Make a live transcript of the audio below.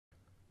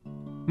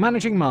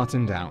Managing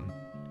Martin Down,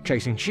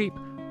 Chasing Sheep,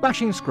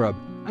 Bashing Scrub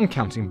and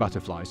Counting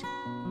Butterflies,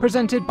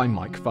 presented by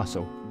Mike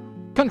Fussell,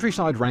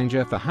 Countryside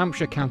Ranger for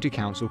Hampshire County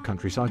Council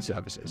Countryside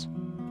Services.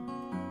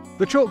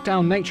 The Chalke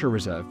Down Nature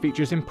Reserve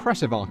features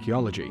impressive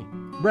archaeology,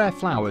 rare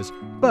flowers,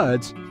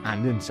 birds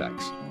and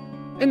insects.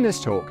 In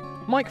this talk,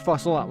 Mike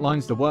Fussell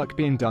outlines the work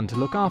being done to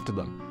look after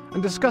them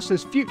and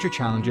discusses future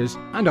challenges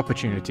and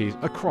opportunities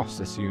across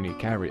this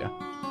unique area.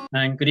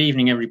 And good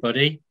evening,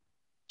 everybody.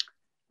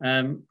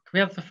 Can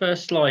we have the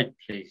first slide,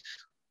 please?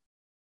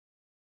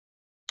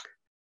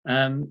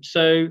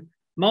 So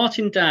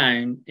Martin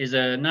Down is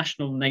a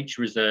national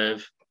nature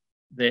reserve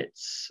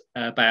that's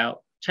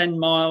about 10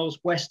 miles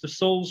west of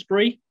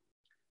Salisbury.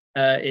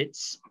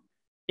 It's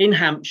in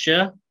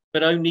Hampshire,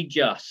 but only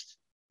just.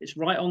 It's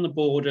right on the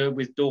border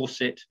with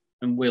Dorset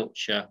and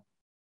Wiltshire.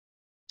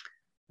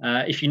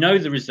 If you know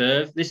the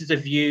reserve, this is a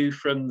view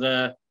from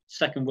the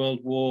Second World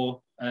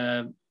War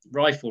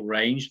rifle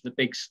range, the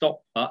big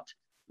stop butt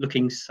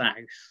looking south.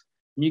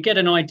 And you get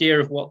an idea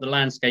of what the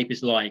landscape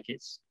is like.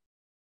 It's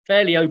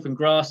fairly open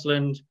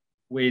grassland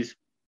with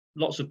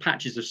lots of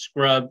patches of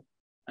scrub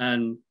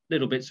and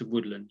little bits of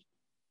woodland.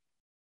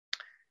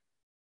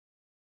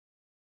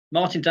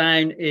 Martin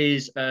Down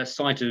is a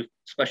site of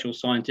special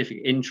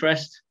scientific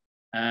interest,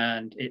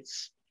 and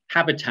its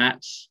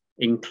habitats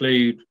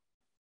include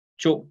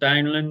chalk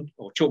downland,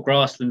 or chalk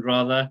grassland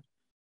rather,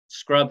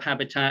 scrub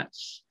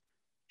habitats,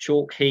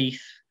 chalk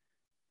heath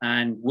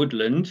and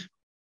woodland.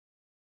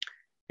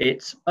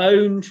 It's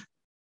owned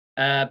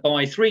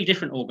by 3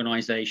 different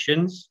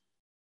organisations.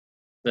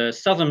 The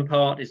southern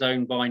part is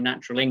owned by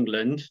Natural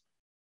England,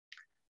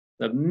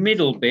 the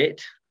middle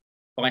bit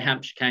by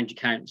Hampshire County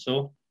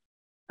Council,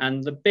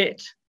 and the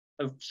bit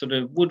of sort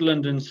of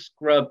woodland and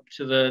scrub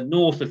to the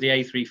north of the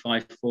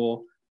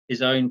A354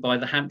 is owned by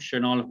the Hampshire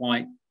and Isle of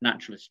Wight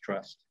Naturalist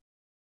Trust.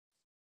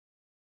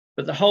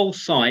 But the whole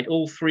site,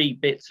 all 3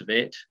 bits of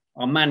it,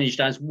 are managed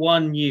as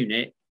one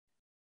unit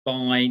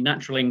by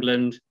Natural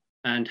England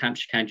and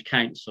Hampshire County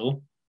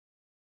Council.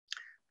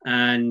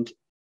 And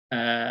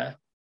on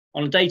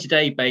a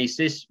day-to-day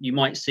basis, you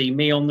might see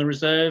me on the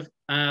reserve,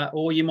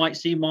 or you might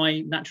see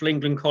my Natural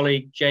England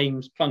colleague,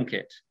 James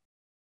Plunkett.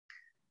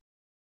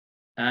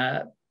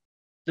 The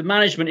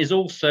management is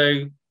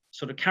also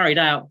sort of carried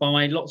out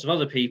by lots of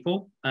other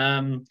people.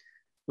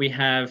 We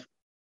have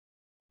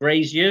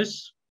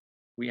graziers,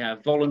 we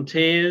have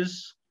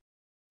volunteers,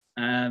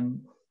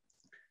 and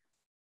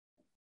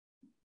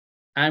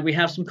we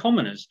have some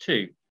commoners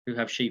too, who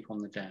have sheep on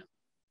the down.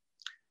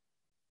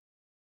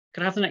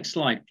 Could I have the next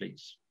slide,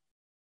 please?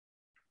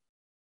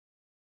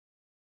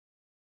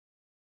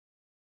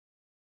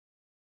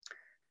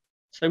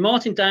 So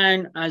Martin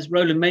Down, as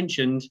Roland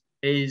mentioned,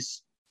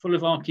 is full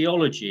of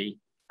archaeology.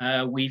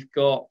 We've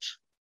got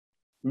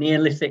a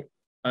Neolithic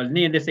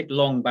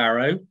long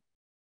barrow.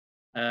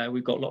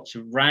 We've got lots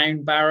of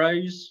round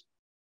barrows,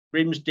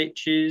 rims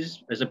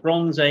ditches. There's a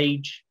Bronze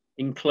Age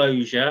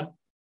enclosure.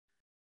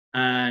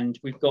 And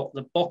we've got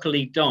the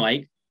Bockley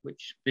Dyke,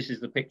 which this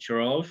is the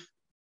picture of,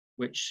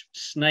 which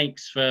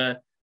snakes for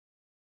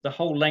the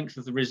whole length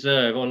of the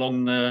reserve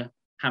along the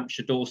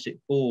Hampshire-Dorset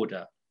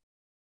border.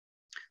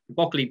 The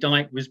Bockley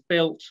Dyke was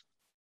built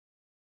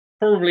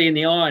probably in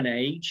the Iron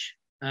Age,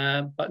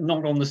 but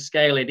not on the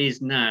scale it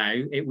is now.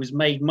 It was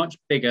made much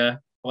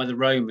bigger by the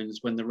Romans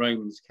when the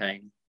Romans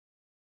came.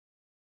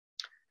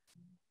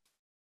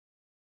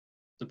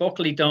 The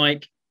Bockley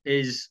Dyke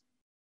is,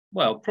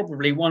 well,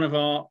 probably one of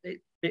our,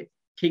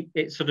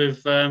 it's sort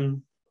of,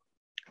 what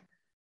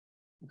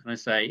can I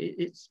say?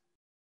 It's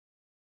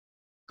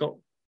got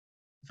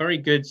very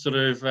good sort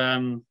of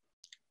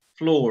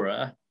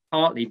flora,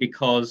 partly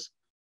because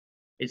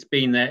it's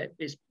been there.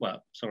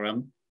 Well, sorry,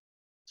 I'm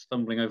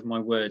stumbling over my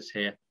words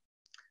here.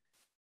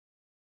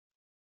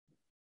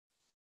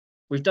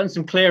 We've done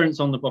some clearance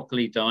on the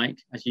Bockley Dyke,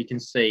 as you can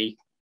see.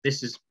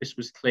 This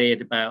was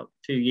cleared about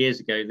 2 years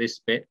ago, this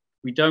bit.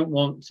 We don't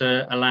want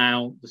to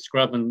allow the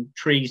scrub and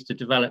trees to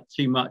develop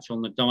too much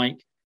on the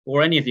dyke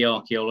or any of the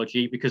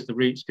archaeology, because the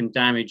roots can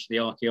damage the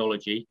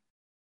archaeology.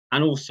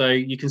 And also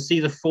you can see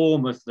the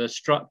form of the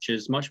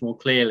structures much more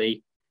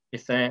clearly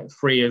if they're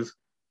free of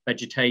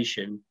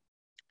vegetation,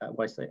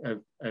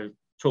 of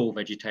tall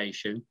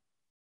vegetation.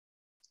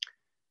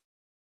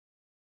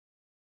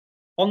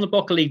 On the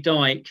Bockley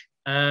Dyke,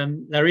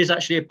 there is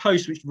actually a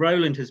post which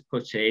Roland has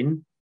put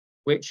in,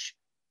 which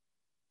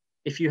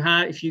if you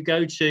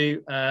go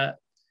to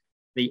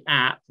the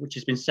app, which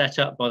has been set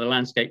up by the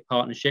Landscape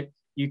Partnership,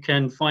 you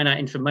can find out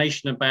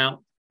information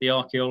about the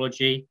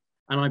archaeology.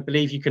 And I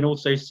believe you can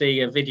also see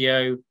a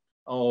video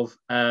of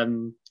a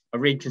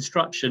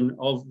reconstruction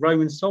of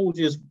Roman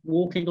soldiers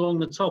walking along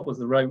the top of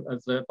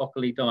the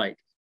Bockley Dyke.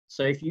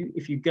 So if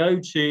you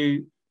go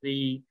to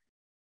the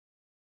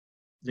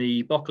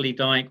Bockley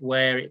Dyke,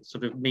 where it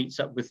sort of meets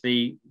up with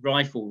the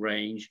rifle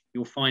range,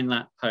 you'll find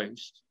that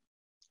post.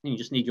 You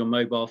just need your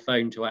mobile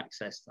phone to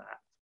access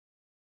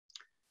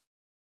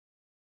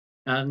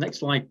that. Next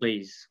slide,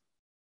 please.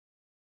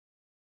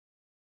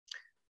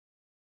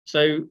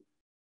 So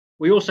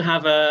We also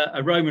have a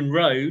Roman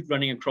road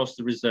running across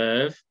the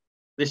reserve.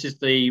 This is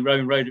the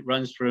Roman road that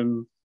runs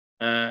from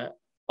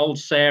Old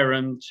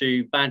Sarum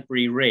to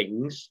Badbury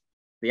Rings,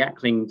 the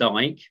Ackling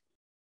Dyke.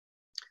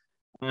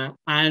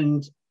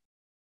 And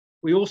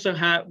we also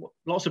have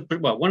lots of,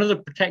 well, one of the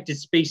protected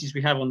species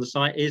we have on the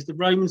site is the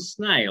Roman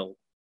snail,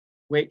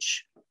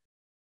 which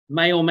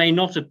may or may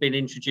not have been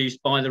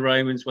introduced by the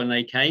Romans when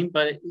they came,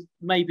 but it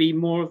may be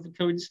more of a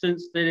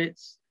coincidence that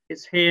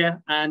it's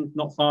here and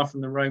not far from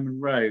the Roman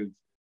road.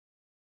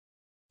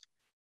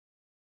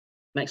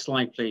 Next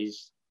slide,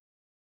 please.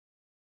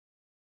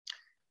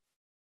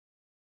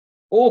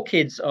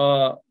 Orchids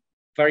are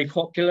very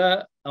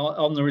popular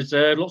on the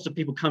reserve. Lots of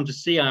people come to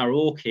see our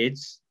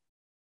orchids.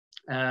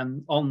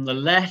 On the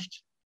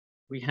left,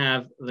 we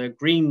have the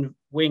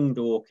green-winged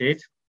orchid,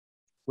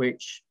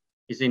 which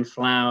is in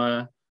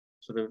flower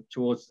sort of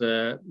towards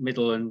the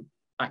middle and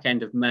back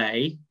end of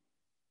May.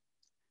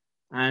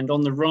 And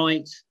on the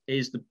right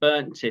is the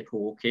burnt tip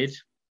orchid,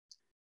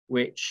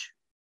 which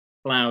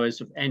flowers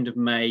of end of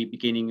May,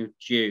 beginning of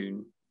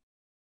June.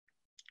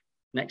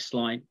 Next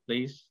slide,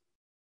 please.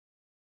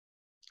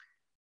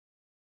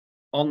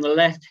 On the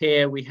left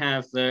here, we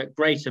have the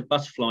greater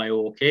butterfly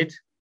orchid,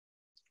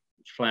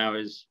 which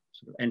flowers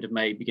sort of end of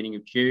May, beginning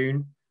of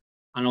June.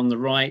 And on the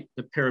right,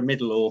 the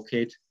pyramidal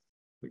orchid,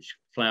 which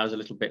flowers a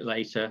little bit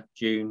later,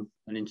 June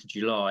and into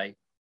July.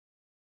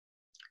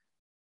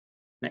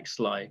 Next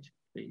slide,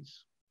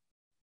 please.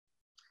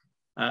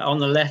 On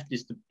the left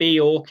is the bee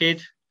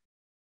orchid,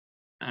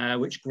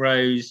 which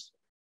grows,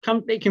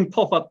 it can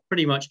pop up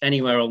pretty much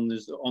anywhere on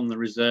the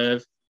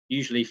reserve,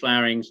 usually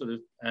flowering sort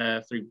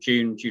of through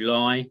June,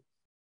 July.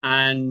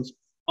 And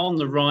on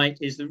the right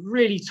is the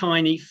really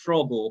tiny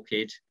frog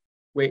orchid,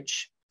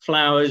 which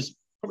flowers,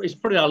 it's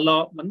probably our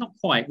last, well, not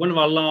quite, one of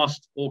our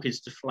last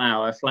orchids to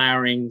flower,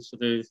 flowering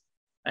sort of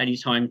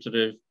anytime sort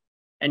of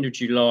end of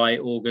July,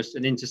 August,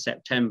 and into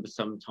September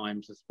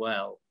sometimes as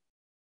well.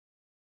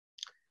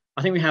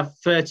 I think we have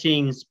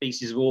 13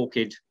 species of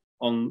orchid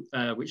on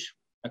which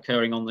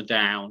occurring on the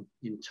down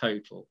in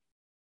total.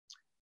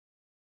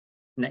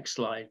 Next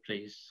slide,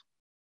 please.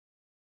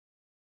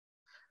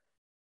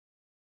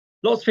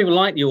 Lots of people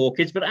like the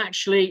orchids, but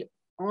actually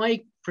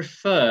I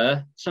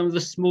prefer some of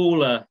the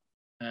smaller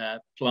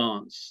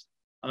plants.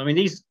 I mean,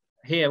 these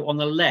here on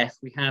the left,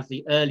 we have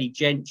the early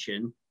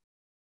gentian,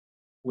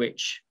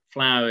 which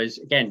flowers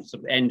again,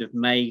 sort of end of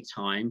May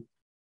time,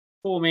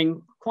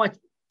 forming quite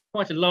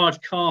a large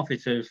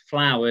carpet of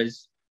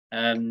flowers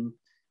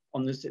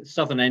on the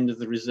southern end of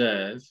the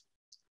reserve.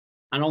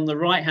 And on the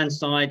right-hand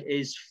side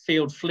is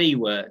field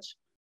fleawort,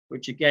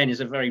 which again is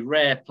a very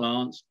rare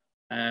plant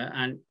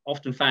and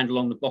often found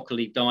along the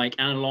Bockley Dyke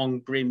and along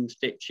Grim's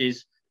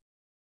ditches.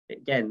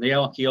 Again, the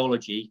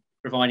archaeology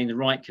providing the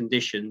right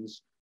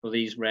conditions for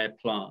these rare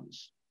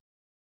plants.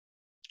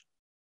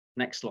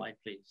 Next slide,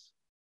 please.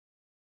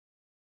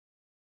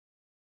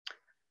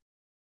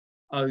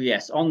 Oh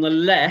yes, on the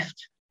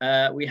left,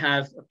 we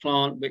have a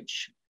plant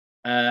which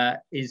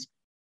is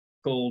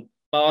called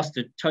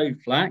bastard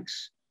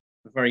toadflax,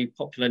 a very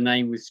popular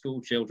name with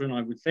school children,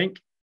 I would think.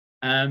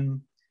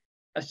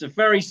 It's a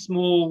very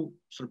small,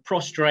 sort of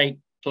prostrate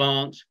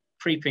plant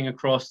creeping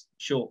across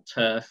short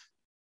turf.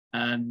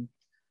 And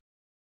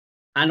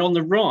on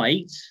the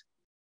right,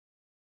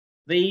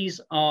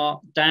 these are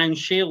down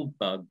shield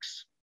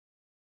bugs.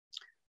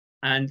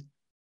 And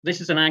this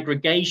is an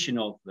aggregation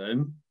of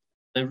them.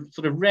 The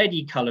sort of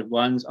reddy coloured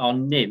ones are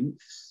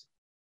nymphs.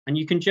 And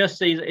you can just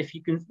see that if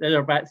you can, there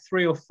are about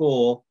 3 or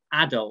 4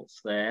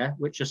 adults there,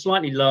 which are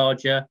slightly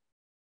larger,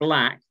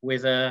 black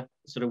with a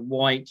sort of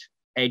white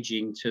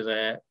edging to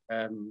their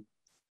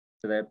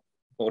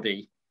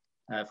body,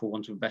 for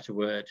want of a better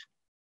word.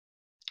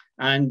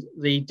 And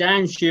the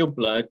down shield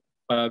bug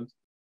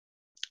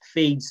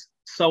feeds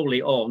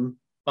solely on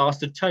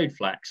bastard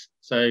toadflax.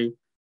 So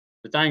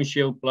the down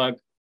shield bug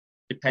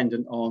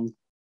dependent on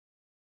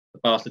the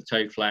bastard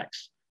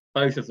toadflax,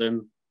 both of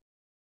them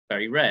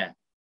very rare,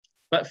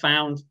 but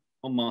found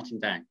on Martin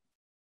Down.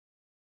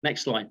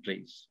 Next slide,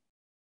 please.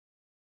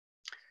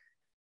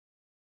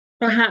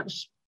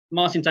 Perhaps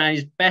Martin Down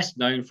is best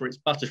known for its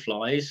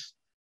butterflies.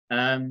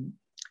 On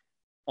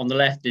the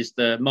left is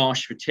the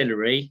marsh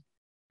fritillary.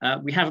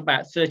 We have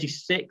about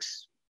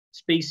 36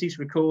 species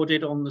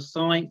recorded on the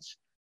site.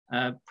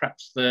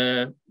 Perhaps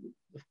the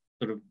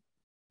sort of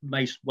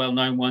most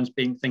well-known ones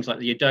being things like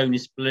the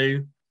Adonis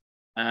blue.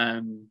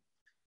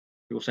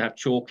 We also have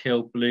chalk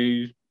hill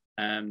blue,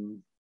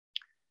 green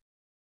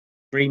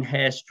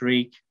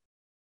hairstreak,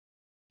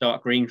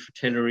 dark green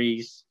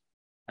fritillaries.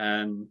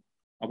 I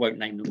won't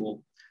name them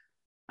all.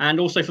 And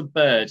also for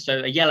birds, so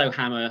a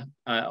yellowhammer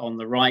on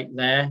the right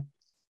there.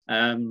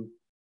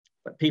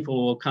 But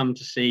people will come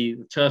to see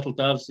the turtle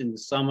doves in the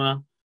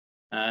summer.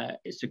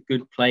 It's a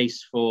good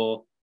place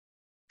for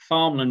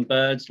farmland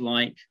birds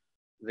like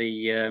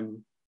the,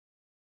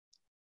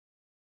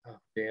 oh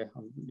dear,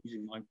 I'm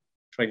losing my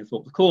train of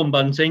thought, the corn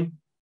bunting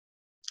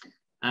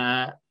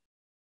and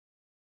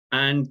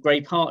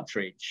grey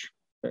partridge.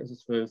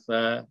 That's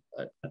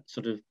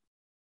sort of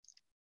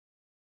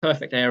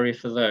perfect area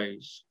for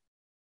those.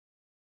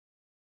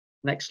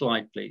 Next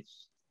slide, please.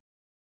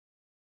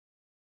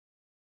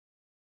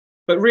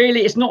 But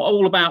really, it's not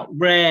all about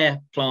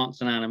rare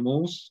plants and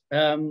animals.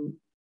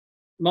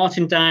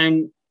 Martin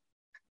Down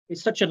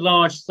is such a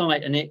large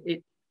site, and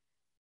it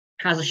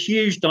has a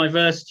huge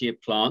diversity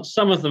of plants,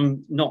 some of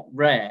them not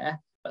rare,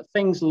 but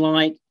things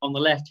like on the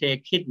left here,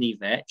 kidney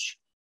vetch,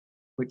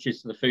 which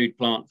is the food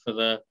plant for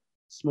the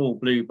small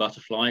blue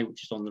butterfly,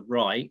 which is on the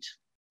right,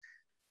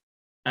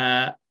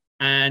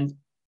 and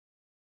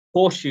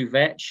horseshoe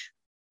vetch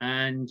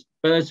and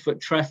bird's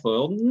foot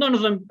trefoil. None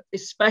of them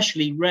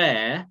especially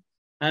rare,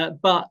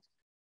 but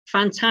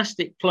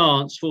fantastic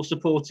plants for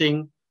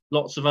supporting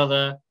lots of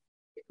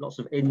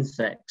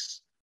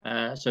insects.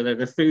 So they're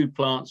the food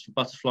plants for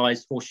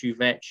butterflies, horseshoe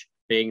vetch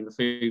being the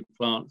food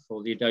plant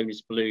for the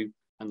Adonis blue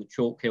and the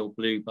Chalkhill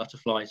blue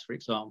butterflies, for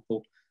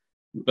example.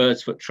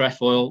 Bird's foot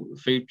trefoil,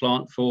 food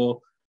plant for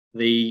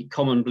the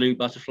common blue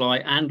butterfly,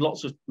 and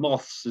lots of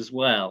moths as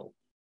well.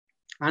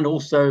 And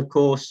also, of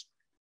course,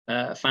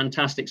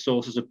 fantastic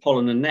sources of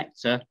pollen and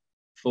nectar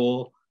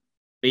for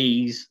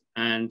bees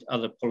and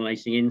other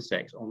pollinating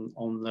insects.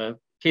 On the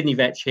kidney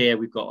vetch here,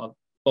 we've got a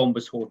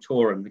Bombus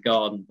hortorum, the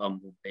garden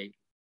bumblebee.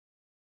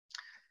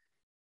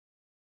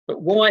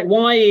 But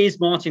why is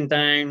Martin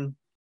Down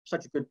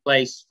such a good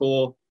place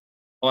for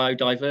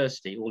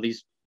biodiversity, all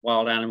these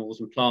wild animals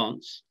and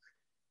plants?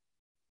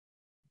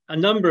 A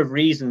number of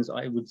reasons,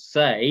 I would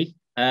say.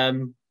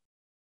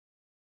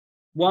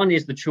 One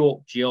is the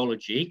chalk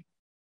geology.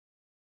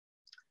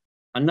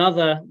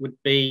 Another would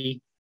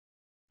be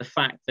the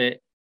fact that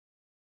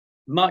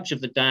much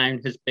of the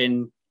Down has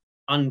been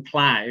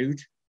unploughed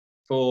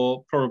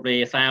for probably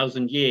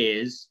 1,000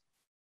 years.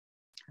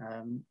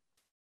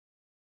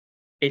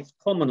 It's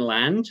common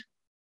land,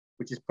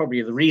 which is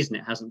probably the reason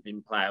it hasn't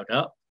been ploughed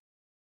up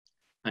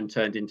and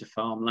turned into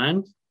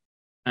farmland.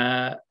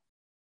 And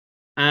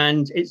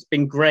it's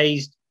been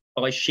grazed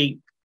by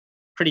sheep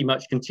pretty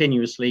much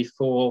continuously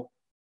for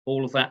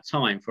all of that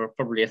time, for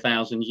probably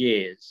 1,000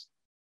 years.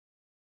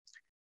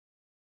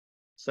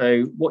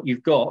 So what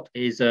you've got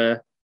is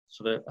a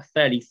sort of a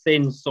fairly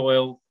thin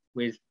soil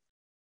with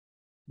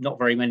not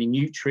very many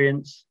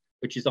nutrients,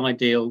 which is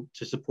ideal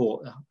to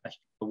support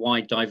a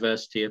wide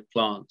diversity of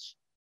plants.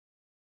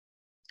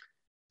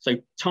 So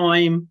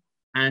time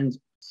and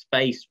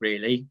space,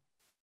 really,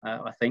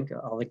 I think,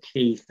 are the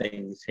key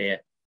things here.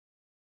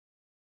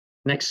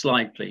 Next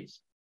slide, please.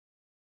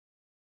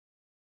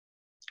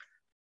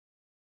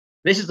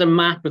 This is a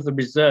map of the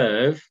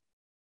reserve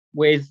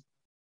with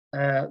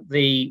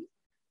the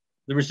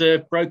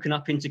reserve broken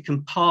up into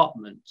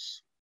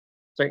compartments.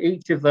 So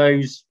each of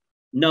those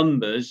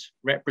numbers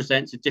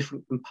represents a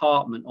different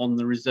compartment on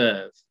the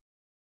reserve.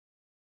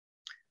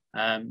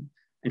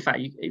 In fact,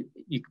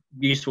 it's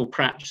useful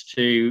perhaps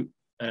to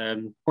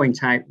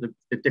point out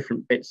the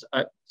different bits.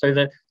 So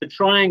the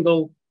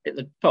triangle at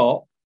the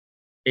top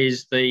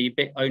is the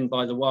bit owned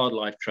by the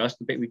Wildlife Trust,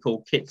 the bit we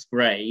call Kit's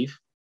Grave.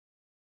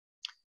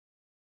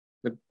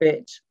 The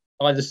bit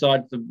either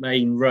side of the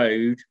main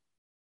road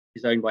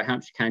is owned by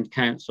Hampshire County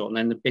Council, and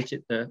then the bit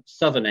at the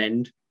southern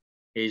end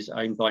is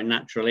owned by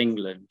Natural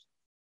England.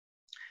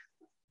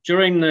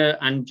 During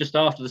and just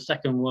after the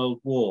Second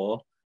World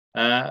War,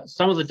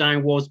 some of the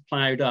Down was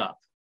ploughed up,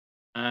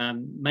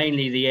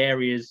 mainly the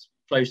areas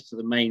close to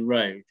the main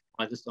road,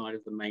 either side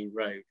of the main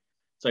road.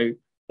 So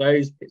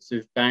those bits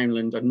of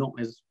downland are not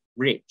as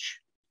rich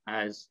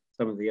as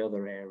some of the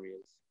other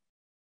areas.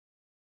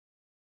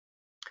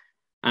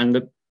 And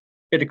the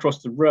bit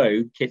across the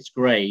road, Kit's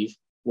Grave,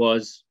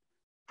 was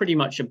pretty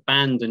much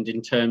abandoned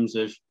in terms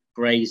of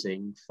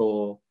grazing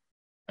for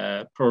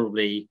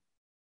probably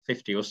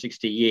 50 or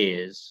 60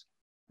 years.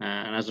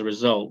 And as a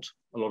result,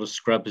 a lot of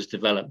scrub has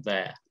developed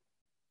there.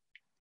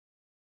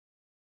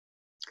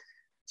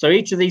 So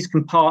each of these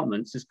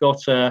compartments has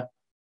got a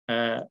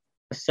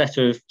set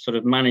of sort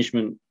of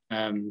management.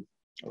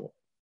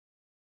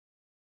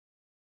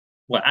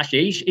 Well,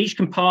 actually, each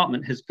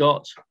compartment has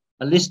got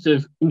a list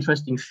of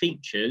interesting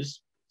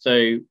features,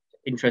 so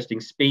interesting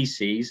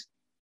species,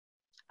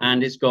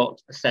 and it's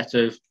got a set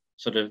of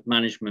sort of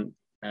management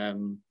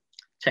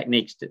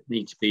techniques that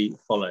need to be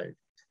followed.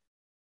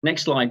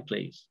 Next slide,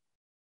 please.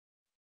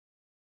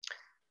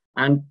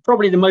 And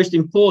probably the most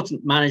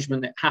important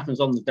management that happens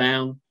on the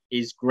Down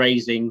is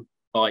grazing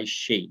by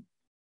sheep.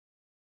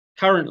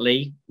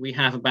 Currently, we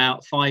have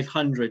about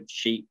 500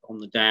 sheep on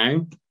the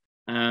Down.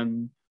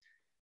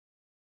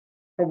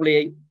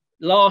 Probably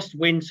last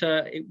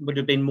winter, it would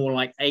have been more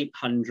like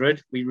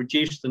 800. We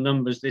reduced the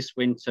numbers this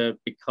winter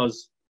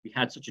because we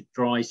had such a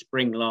dry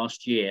spring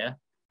last year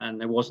and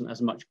there wasn't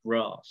as much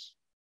grass.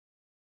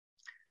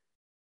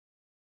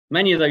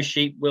 Many of those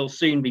sheep will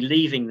soon be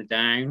leaving the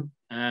Down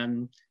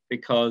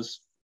because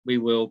we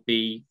will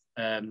be,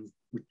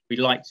 we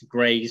like to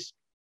graze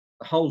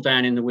the whole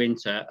Down in the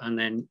winter, and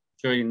then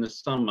during the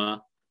summer,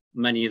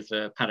 many of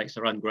the paddocks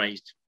are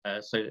ungrazed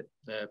so that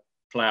the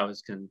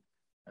flowers can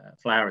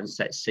flower and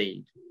set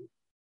seed.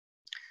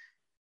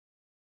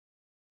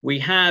 We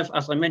have,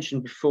 as I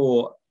mentioned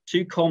before,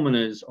 two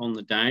commoners on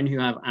the down who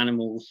have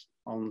animals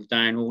on the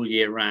down all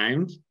year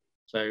round.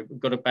 So we've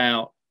got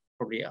about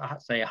probably,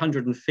 I'd say,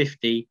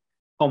 150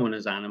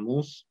 commoners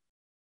animals.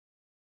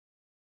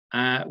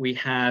 We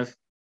have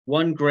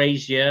one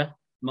grazier,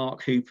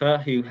 Mark Hooper,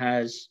 who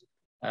has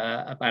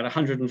about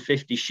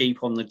 150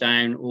 sheep on the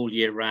down all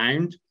year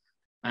round,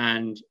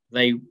 and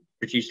they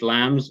produce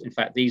lambs. In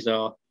fact, these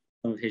are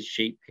some of his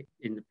sheep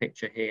in the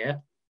picture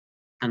here,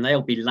 and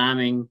they'll be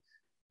lambing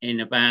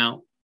in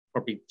about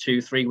probably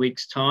 2-3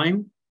 weeks'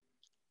 time,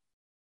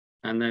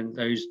 and then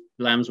those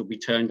lambs will be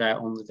turned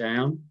out on the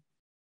down.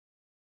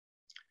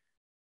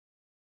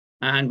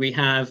 And we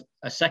have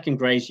a second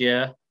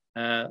grazier,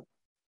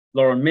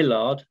 Lauren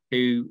Millard,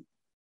 who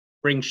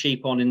brings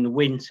sheep on in the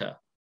winter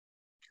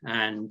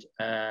and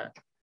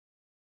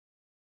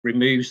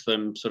removes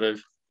them sort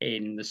of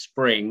in the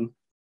spring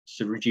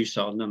to reduce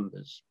our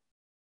numbers.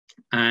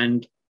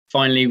 And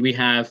finally, we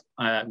have,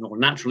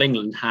 Natural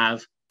England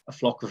have a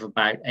flock of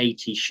about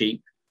 80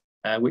 sheep,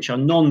 which are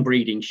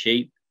non-breeding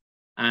sheep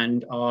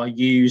and are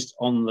used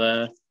on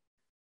the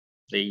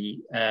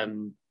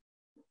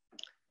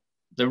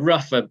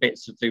rougher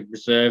bits of the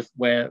reserve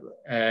where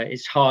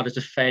it's harder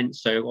to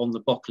fence, so on the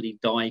Bockley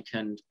Dyke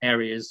and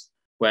areas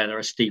where there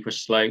are steeper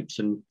slopes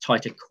and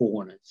tighter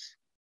corners.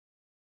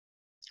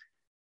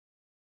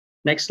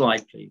 Next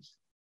slide, please.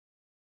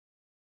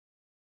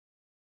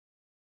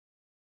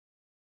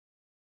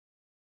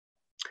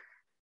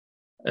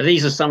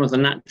 These are some of the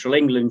Natural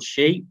England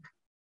sheep.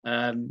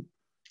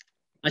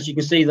 As you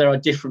can see, there are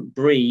different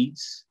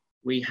breeds.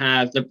 We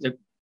have the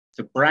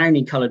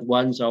brownie coloured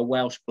ones are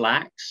Welsh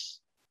Blacks.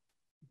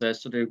 The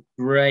sort of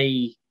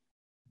grey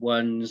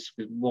ones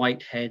with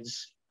white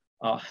heads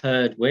are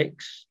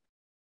Herdwicks.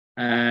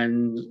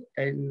 And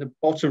in the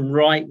bottom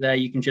right there,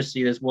 you can just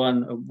see there's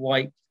a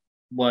white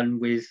one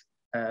with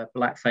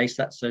black face.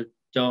 That's a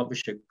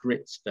Derbyshire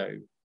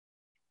Gritstone.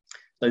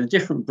 So the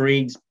different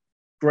breeds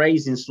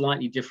graze in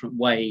slightly different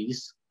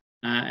ways.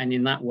 And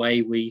in that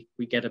way, we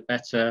get a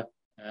better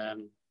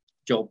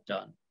job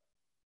done.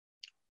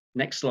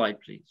 Next slide,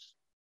 please.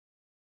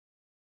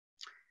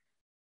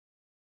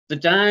 The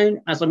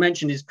down, as I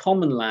mentioned, is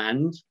common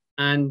land,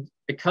 and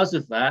because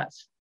of that,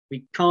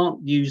 we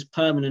can't use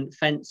permanent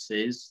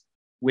fences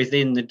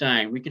within the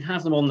down. We can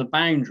have them on the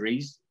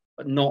boundaries,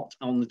 but not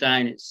on the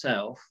down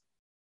itself.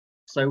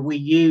 So we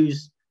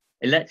use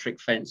electric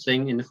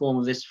fencing in the form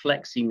of this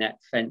flexi net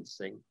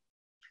fencing.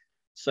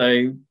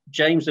 So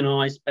James and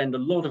I spend a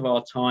lot of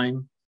our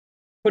time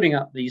putting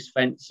up these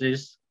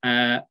fences,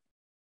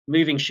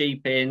 moving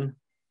sheep in,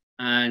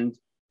 and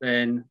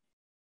then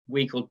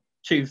week or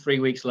 2-3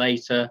 weeks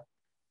later,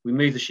 we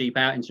move the sheep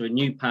out into a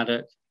new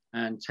paddock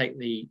and take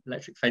the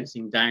electric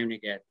fencing down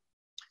again.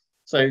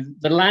 So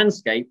the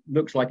landscape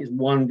looks like it's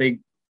one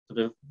big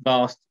sort of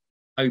vast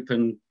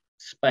open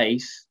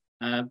space,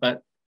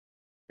 but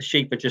the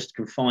sheep are just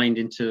confined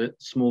into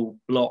small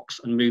blocks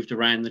and moved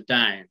around the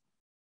down.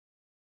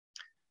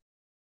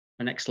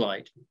 The next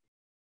slide.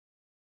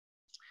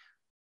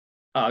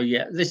 Oh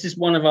yeah, this is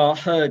one of our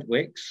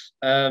Herdwicks.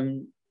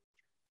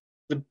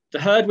 The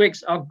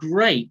Herdwicks are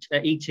great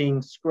at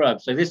eating scrub.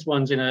 So this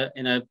one's in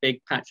a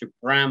big patch of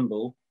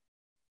bramble,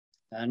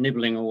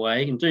 nibbling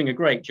away and doing a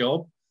great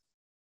job.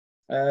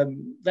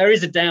 There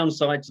is a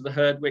downside to the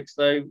Herdwicks,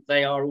 though.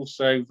 They are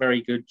also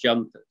very good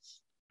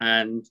jumpers.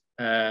 And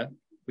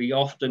we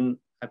often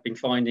have been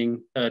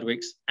finding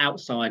Herdwicks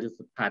outside of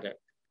the paddock,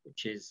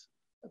 which is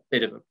a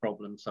bit of a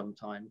problem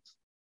sometimes.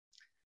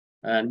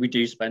 And we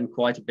do spend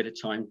quite a bit of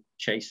time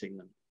chasing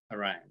them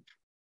around.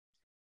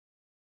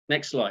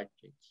 Next slide,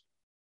 please.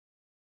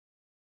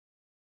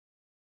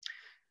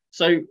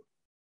 So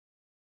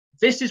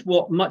this is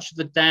what much of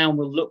the down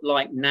will look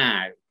like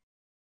now.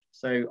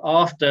 So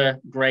after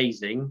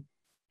grazing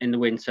in the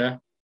winter,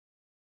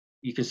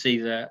 you can see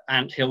the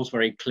ant hills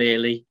very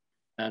clearly,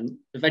 and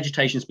the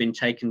vegetation's been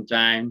taken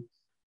down.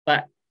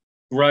 That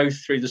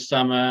growth through the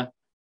summer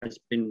has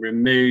been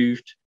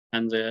removed,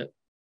 and the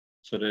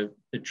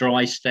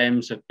dry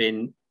stems have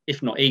been,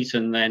 if not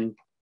eaten, then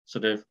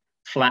sort of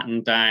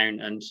flattened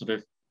down and sort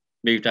of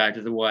moved out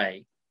of the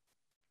way.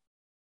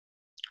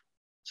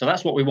 So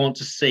that's what we want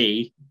to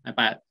see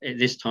about at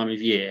this time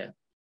of year.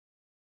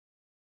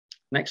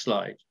 Next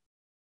slide.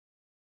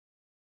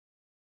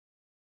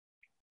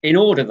 In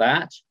order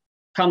that,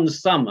 come the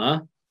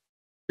summer,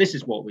 this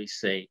is what we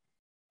see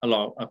a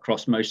lot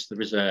across most of the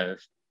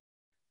reserve.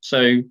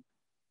 So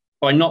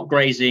by not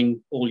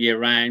grazing all year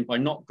round, by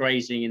not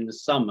grazing in the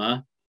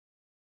summer,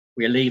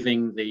 we're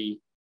leaving the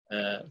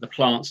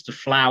plants to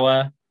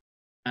flower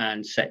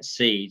and set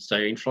seed. So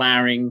in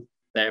flowering,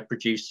 they're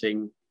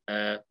producing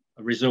a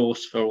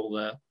resource for all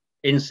the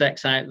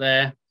insects out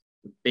there,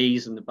 the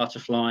bees and the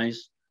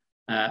butterflies.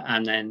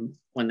 And then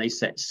when they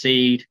set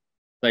seed,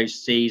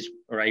 those seeds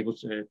are able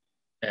to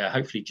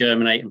hopefully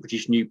germinate and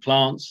produce new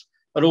plants,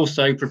 but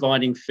also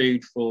providing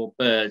food for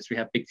birds. We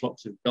have big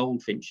flocks of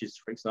goldfinches,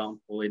 for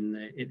example,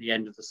 at the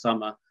end of the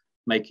summer,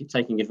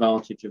 taking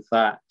advantage of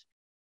that.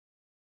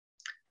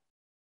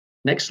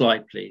 Next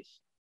slide, please.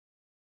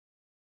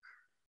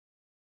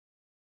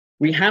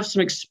 We have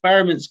some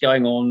experiments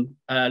going on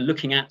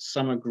looking at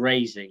summer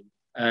grazing.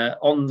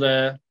 On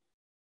the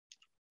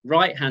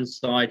right-hand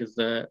side of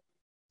the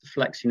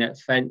flexi-net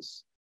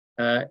fence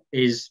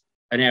is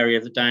an area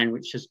of the down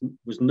which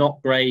was not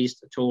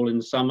grazed at all in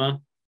the summer.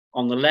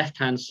 On the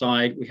left-hand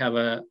side, we have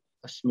a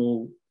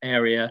small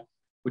area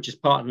which is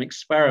part of an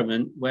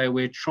experiment where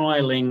we're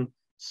trialling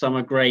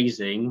summer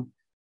grazing,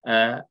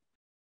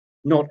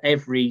 not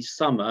every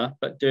summer,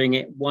 but doing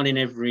it one in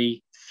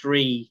every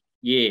 3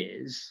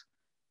 years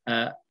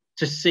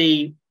to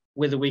see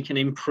whether we can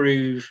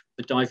improve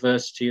the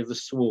diversity of the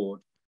sward.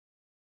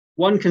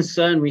 One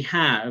concern we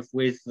have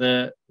with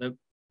the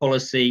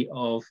policy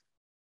of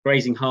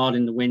grazing hard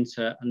in the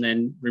winter and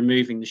then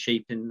removing the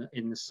sheep in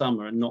the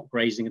summer and not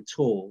grazing at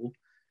all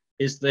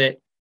is that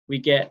we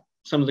get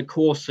some of the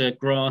coarser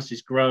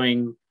grasses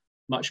growing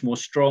much more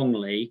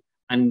strongly,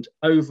 and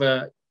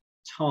over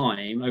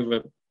time,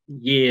 over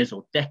years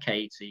or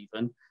decades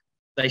even,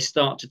 they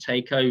start to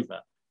take over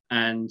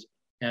and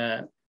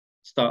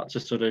start to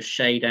sort of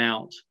shade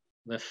out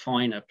the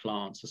finer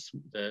plants,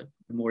 the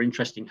more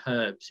interesting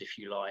herbs, if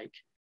you like.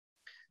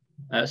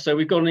 So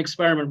we've got an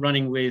experiment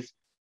running with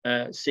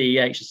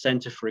CEH, the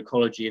Centre for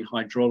Ecology and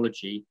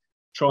Hydrology,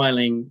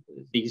 trialling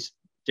these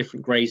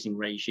different grazing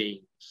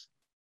regimes.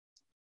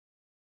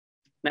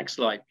 Next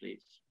slide,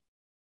 please.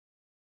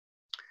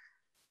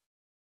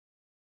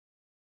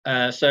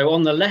 So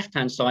on the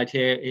left-hand side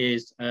here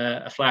is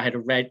a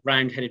flower-headed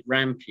round-headed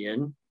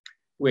rampion,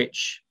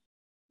 which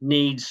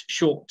needs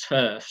short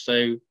turf,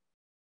 so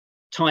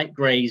tight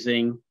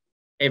grazing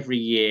every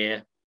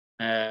year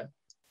to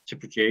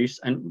produce.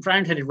 And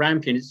round-headed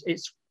rampion,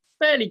 it's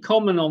fairly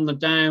common on the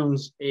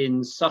downs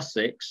in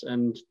Sussex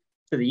and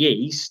to the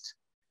east.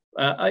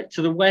 To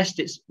the west,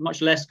 it's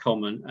much less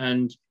common,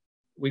 and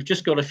we've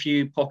just got a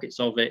few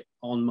pockets of it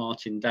on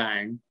Martin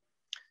Down.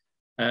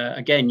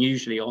 Again,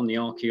 usually on the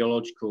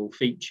archaeological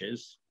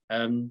features.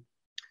 On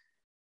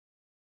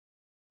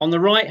the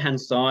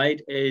right-hand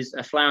side is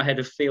a flowerhead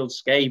of field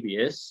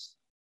scabious,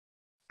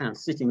 and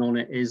sitting on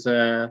it is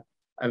a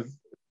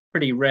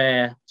pretty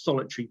rare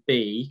solitary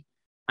bee,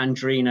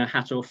 Andrena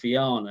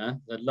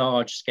hattorfiana, the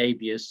large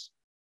scabious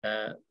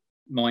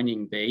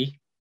mining bee.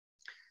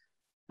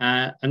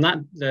 And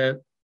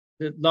the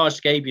large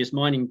scabious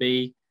mining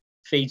bee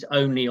feeds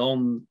only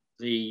on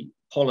the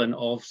pollen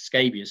of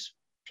scabious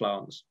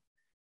plants.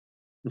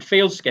 And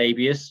field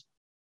scabious,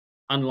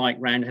 unlike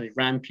round-headed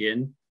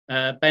rampion,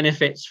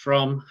 benefits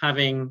from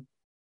having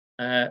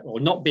or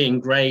not being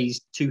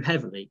grazed too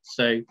heavily.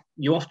 So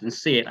you often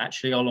see it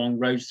actually along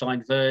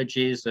roadside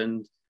verges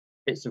and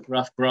bits of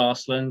rough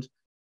grassland.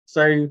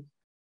 So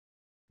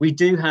we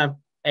do have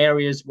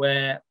areas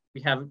where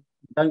we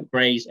don't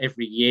graze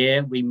every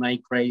year. We may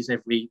graze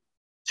every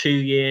 2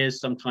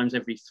 years, sometimes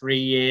every 3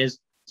 years,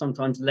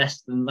 sometimes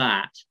less than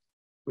that,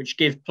 which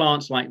give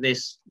plants like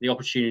this the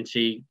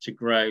opportunity to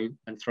grow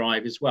and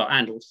thrive as well,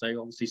 and also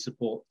obviously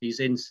support these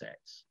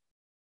insects.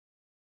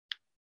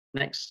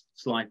 Next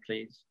slide,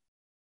 please.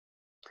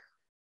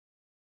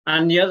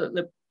 And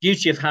the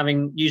beauty of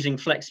using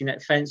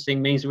flexi-net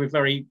fencing means we're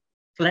very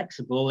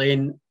flexible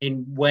in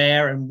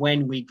where and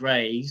when we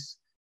graze.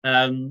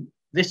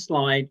 This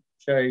slide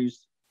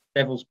shows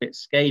devil's bit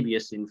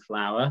scabious in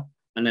flower,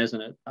 and that's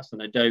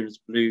an Adonis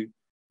blue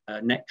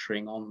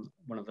nectaring on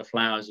one of the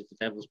flowers of the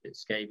devil's bit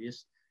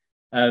scabious.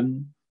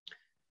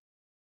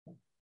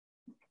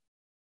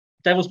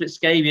 Devil's bit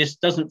scabious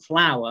doesn't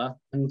flower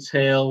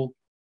until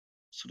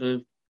sort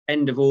of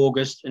end of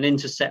August and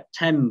into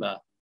September.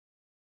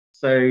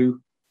 So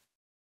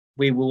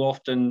we will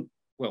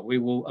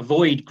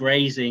avoid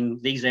grazing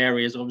these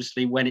areas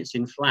obviously when it's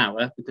in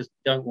flower, because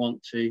we don't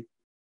want to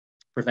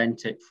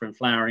prevent it from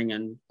flowering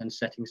and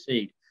setting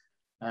seed.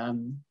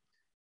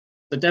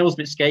 The devil's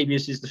bit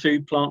scabious is the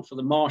food plant for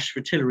the marsh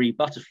fritillary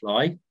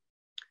butterfly.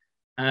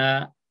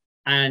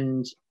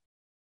 And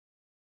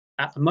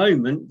at the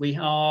moment, we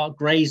are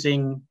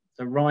grazing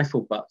the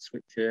rifle butts,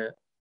 which are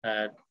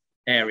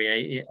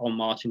area on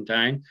Martin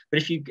Down.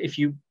 But if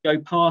you go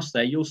past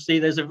there, you'll see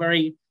there's a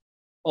very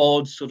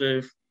odd sort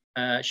of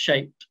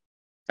shaped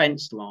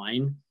fence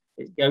line.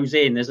 It goes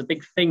in, there's a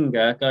big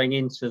finger going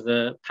into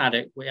the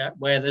paddock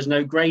where there's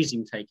no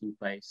grazing taking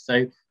place.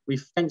 So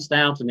we've fenced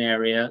out an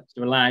area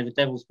to allow the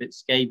devil's bit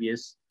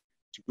scabious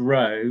to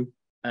grow,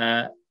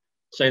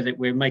 so that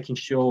we're making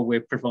sure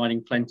we're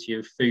providing plenty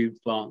of food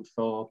plant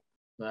for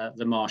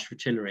the marsh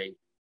fritillary.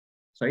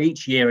 So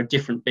each year a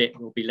different bit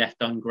will be left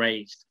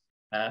ungrazed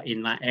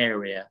in that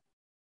area.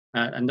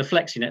 And the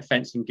flexi-net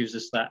fencing gives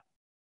us that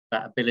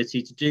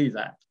ability to do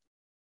that.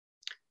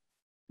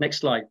 Next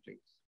slide, please.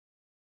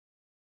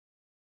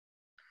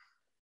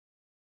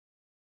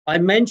 I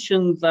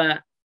mentioned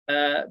that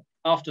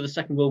after the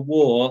Second World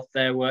War,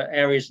 there were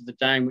areas of the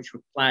Down which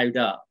were ploughed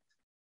up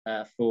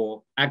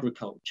for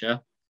agriculture,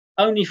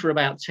 only for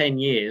about 10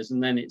 years,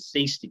 and then it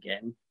ceased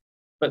again.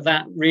 But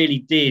that really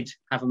did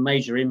have a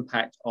major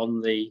impact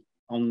on the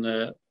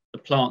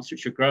plants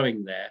which are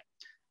growing there.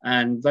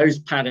 And those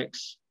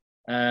paddocks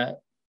are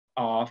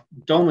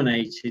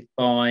dominated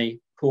by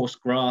coarse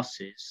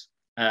grasses.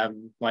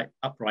 like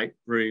upright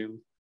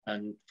broom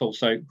and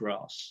false oak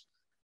grass.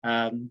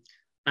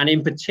 And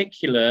in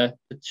particular,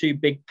 the two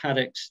big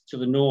paddocks to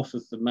the north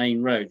of the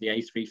main road, the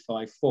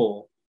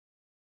A354,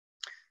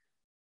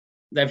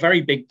 they're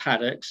very big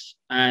paddocks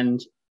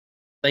and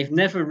they've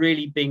never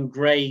really been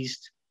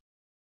grazed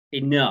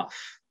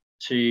enough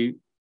to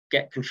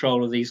get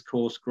control of these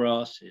coarse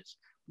grasses.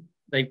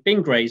 They've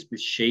been grazed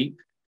with sheep,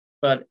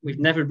 but we've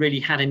never really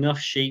had enough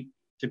sheep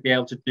to be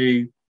able to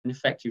do an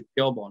effective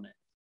job on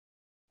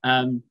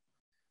it.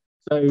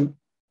 So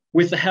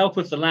with the help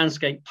of the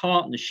Landscape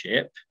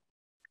Partnership,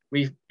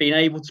 we've been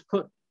able to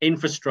put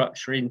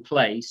infrastructure in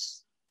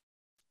place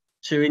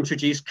to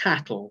introduce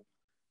cattle,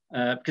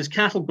 because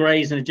cattle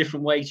graze in a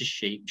different way to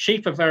sheep.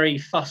 Sheep are very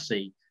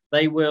fussy.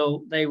 They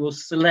will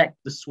select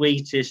the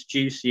sweetest,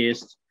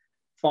 juiciest,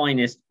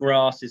 finest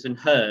grasses and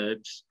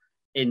herbs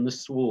in the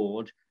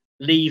sward,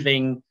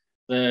 leaving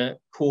the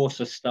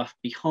coarser stuff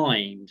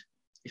behind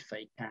if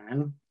they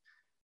can.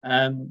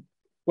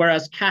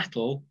 Whereas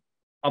cattle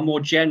are more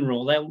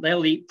general.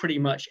 They'll eat pretty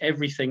much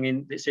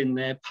everything that's in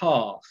their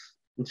path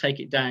and take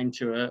it down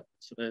to a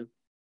sort of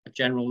a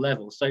general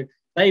level. So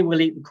they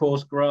will eat the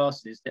coarse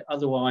grasses that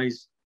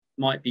otherwise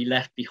might be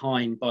left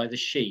behind by the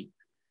sheep.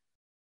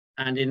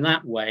 And in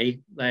that way,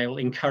 they'll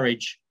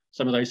encourage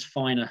some of those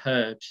finer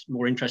herbs,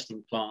 more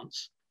interesting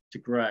plants to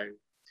grow.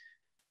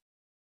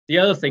 The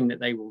other thing that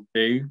they will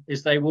do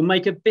is they will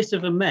make a bit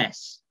of a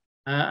mess.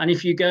 And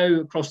if you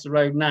go across the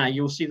road now,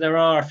 you'll see there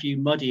are a few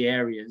muddy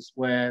areas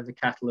where the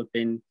cattle have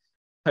been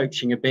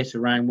poaching a bit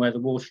around where the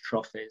water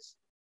trough is.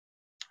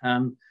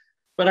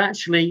 But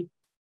actually,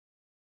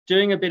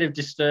 doing a bit of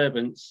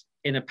disturbance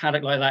in a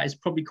paddock like that is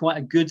probably quite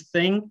a good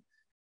thing,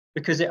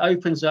 because it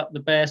opens up the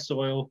bare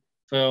soil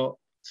for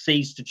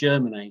seeds to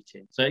germinate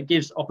in. So it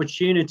gives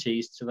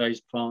opportunities to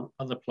those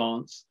other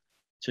plants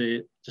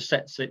to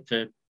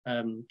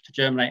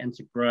germinate and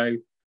to grow,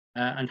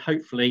 and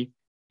hopefully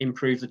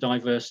improve the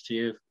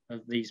diversity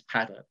of these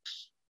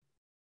paddocks.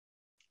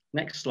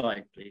 Next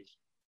slide, please.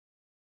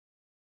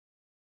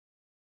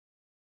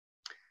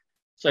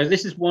 So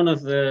this is one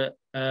of the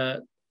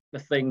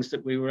things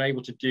that we were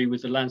able to do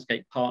with the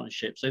Landscape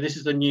Partnership. So this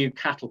is the new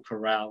cattle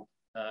corral,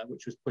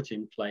 which was put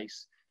in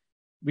place.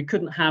 We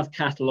couldn't have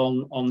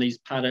cattle on these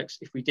paddocks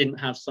if we didn't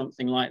have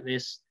something like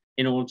this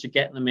in order to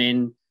get them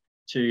in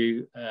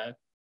to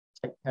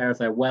take care of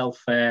their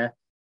welfare.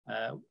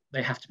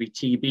 They have to be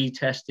TB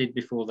tested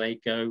before they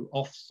go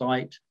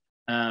off-site,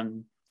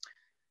 and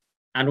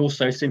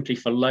also simply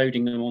for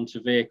loading them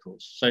onto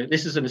vehicles. So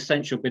this is an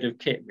essential bit of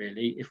kit,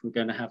 really, if we're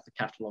going to have the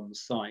cattle on the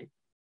site.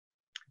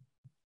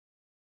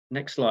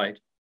 Next slide.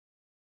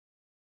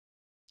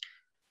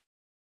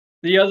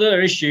 The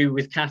other issue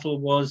with cattle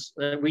was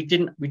we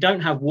don't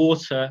have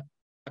water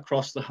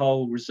across the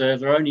whole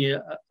reserve. There are only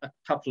a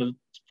couple of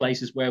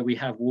places where we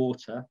have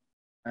water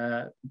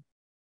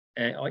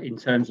in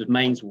terms of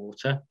mains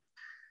water.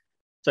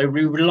 So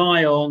we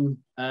rely on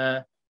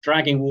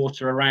dragging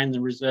water around the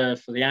reserve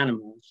for the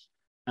animals.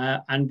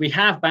 And we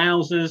have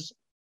bowsers,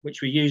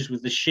 which we use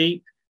with the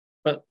sheep,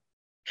 but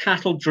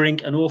cattle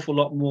drink an awful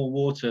lot more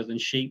water than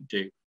sheep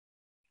do.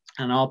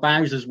 And our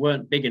bowsers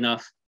weren't big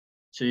enough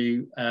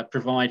to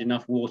provide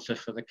enough water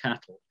for the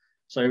cattle.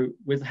 So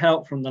with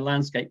help from the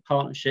Landscape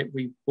Partnership,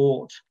 we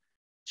bought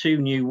 2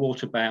 new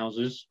water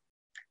bowsers,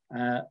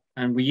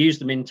 and we use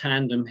them in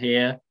tandem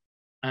here,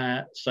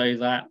 so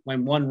that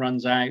when one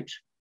runs out,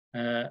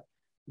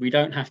 we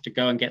don't have to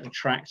go and get the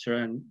tractor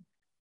and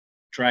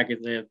drag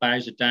the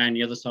bowser down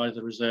the other side of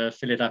the reserve,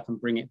 fill it up and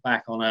bring it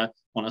back on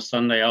a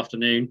Sunday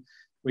afternoon.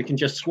 We can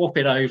just swap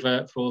it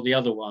over for the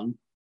other one,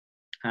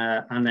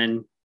 and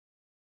then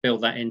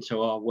build that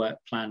into our work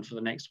plan for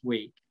the next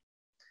week.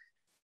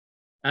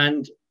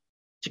 And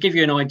to give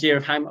you an idea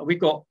of how we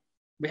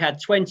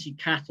had 20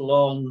 cattle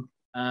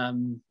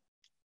on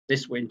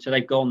this winter.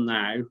 They've gone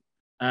now,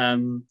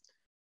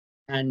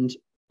 and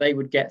they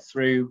would get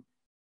through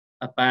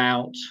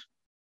about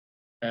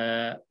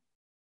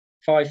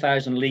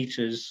 5,000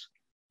 litres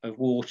of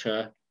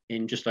water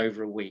in just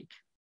over a week.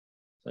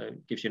 So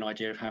it gives you an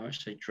idea of how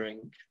much they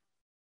drink.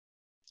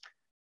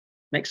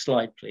 Next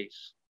slide,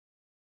 please.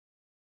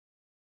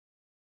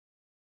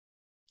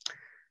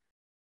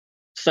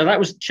 So that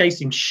was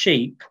chasing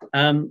sheep.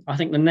 I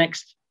think the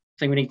next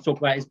thing we need to talk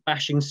about is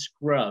bashing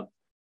scrub.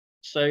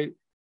 So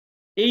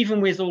even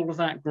with all of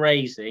that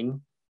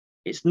grazing,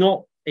 it's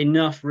not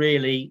enough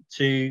really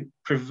to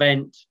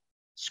prevent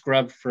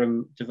scrub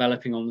from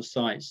developing on the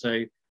site.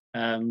 So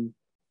on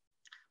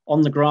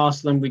the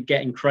grassland, we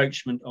get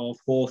encroachment of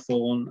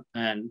hawthorn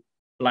and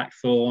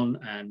blackthorn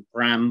and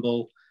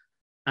bramble,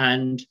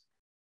 and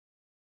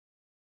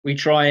we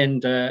try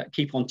and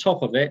keep on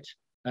top of it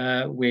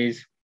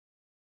with,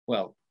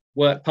 well,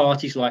 work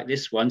parties like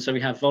this one. So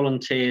we have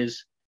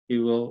volunteers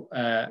who will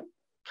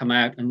come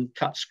out and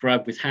cut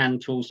scrub with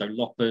hand tools, so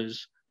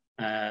loppers,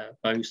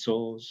 bow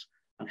saws,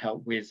 and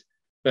help with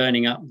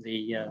burning up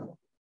the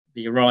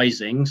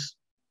arisings.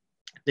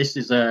 This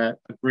is a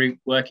group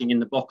working in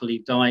the Bockley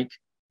Dyke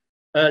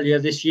earlier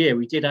this year,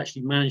 we did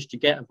actually manage to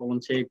get a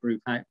volunteer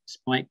group out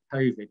despite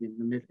COVID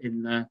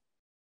in the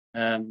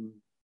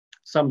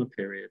summer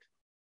period.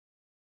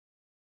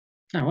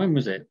 Now, when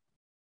was it?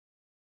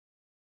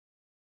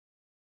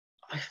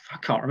 I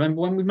can't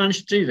remember when we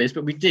managed to do this,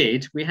 but we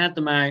did. We had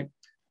them out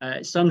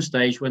at some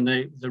stage when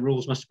the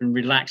rules must have been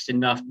relaxed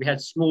enough. We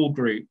had small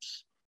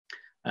groups,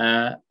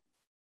 and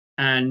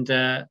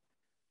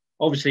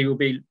obviously we'll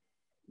be,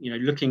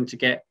 looking to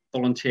get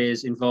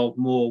volunteers involved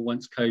more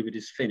once COVID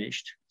is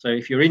finished. So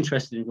if you're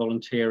interested in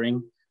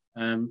volunteering,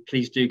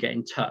 please do get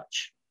in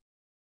touch.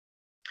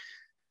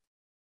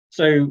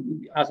 So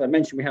as I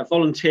mentioned, we have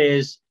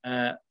volunteers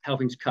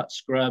helping to cut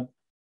scrub.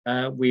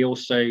 We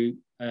also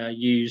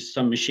use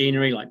some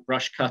machinery like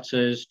brush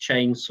cutters,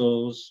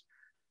 chainsaws,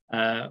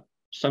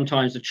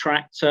 sometimes a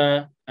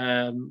tractor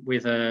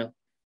with a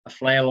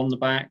flail on the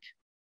back.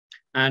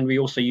 And we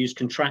also use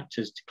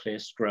contractors to clear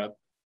scrub.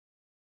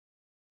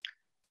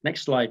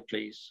 Next slide,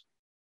 please.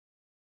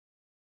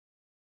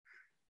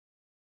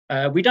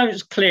 We don't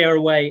just clear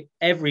away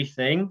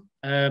everything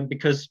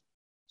because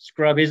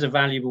scrub is a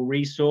valuable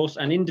resource,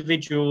 and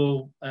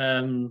individual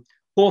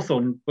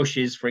hawthorn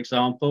bushes, for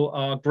example,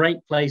 are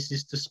great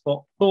places to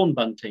spot thorn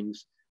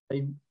buntings.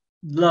 They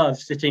love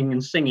sitting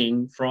and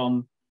singing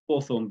from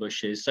hawthorn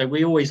bushes. So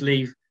we always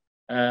leave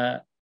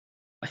a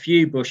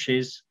few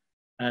bushes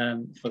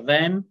for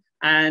them.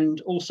 And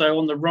also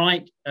on the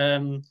right,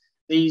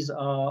 these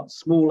are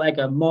small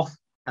egger moth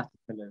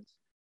caterpillars,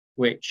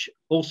 which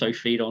also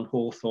feed on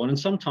hawthorn and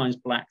sometimes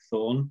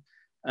blackthorn.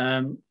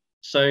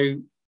 So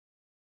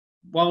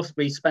whilst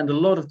we spend a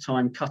lot of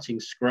time cutting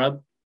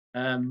scrub,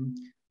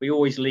 we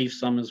always leave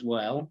some as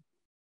well.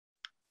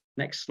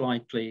 Next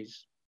slide,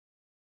 please.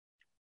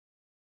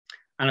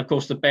 And of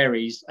course, the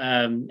berries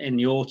in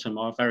the autumn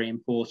are a very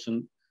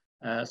important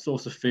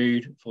source of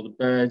food for the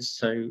birds.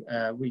 So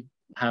we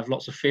have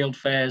lots of field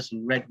fares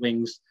and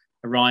redwings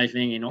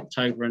arriving in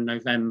October and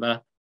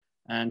November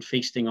and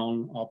feasting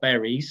on our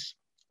berries,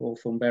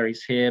 hawthorn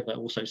berries here, but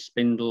also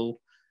spindle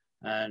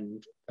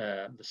and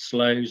the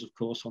sloes, of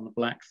course, on the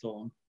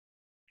blackthorn.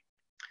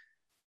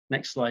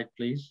 Next slide,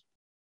 please.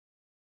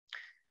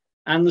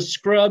 And the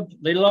scrub,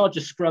 the larger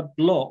scrub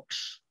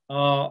blocks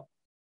are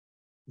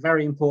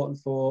very important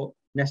for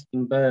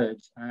nesting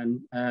birds,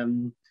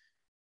 and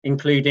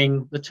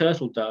including the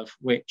turtle dove,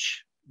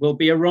 which will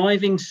be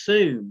arriving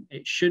soon.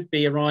 It should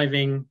be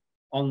arriving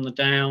on the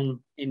down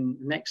in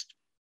next,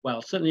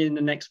 well, certainly in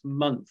the next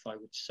month, I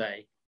would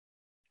say.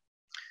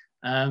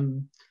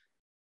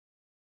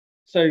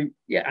 So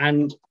yeah,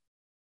 and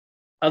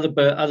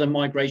other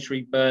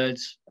migratory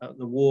birds,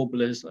 the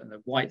warblers, like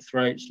the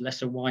whitethroats,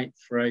 lesser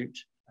whitethroat,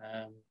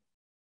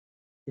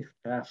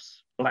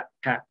 tiftcaps,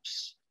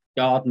 blackcaps,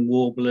 garden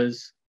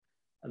warblers,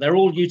 they're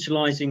all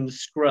utilising the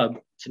scrub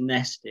to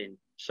nest in.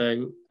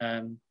 So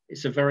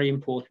it's a very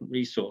important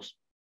resource.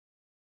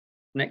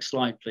 Next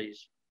slide,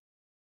 please.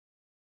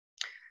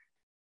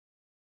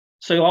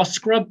 So our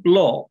scrub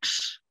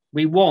blocks,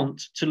 we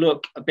want to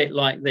look a bit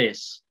like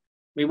this.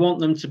 We want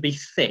them to be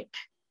thick.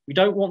 We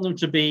don't want them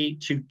to be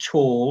too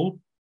tall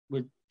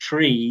with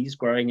trees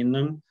growing in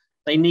them.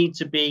 They need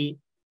to be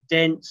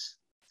dense,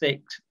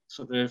 thick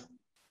sort of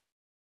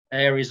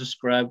areas of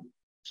scrub,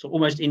 so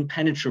almost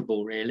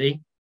impenetrable,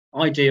 really,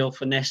 ideal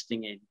for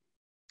nesting in.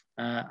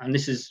 And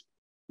this is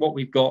what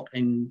we've got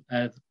in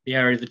the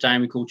area of the down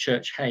we call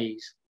Church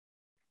Hayes.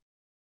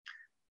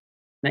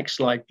 Next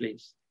slide,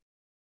 please.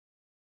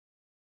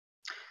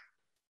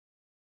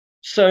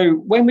 So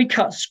when we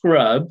cut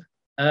scrub,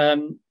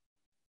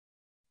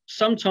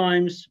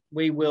 sometimes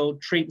we will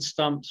treat the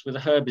stumps with a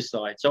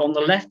herbicide. So on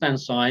the left-hand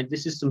side,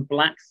 this is some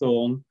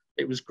blackthorn.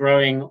 It was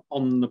growing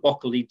on the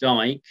Bockley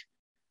Dyke,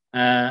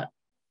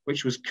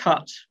 which was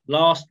cut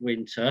last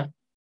winter,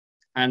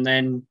 and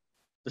then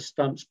the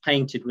stumps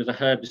painted with a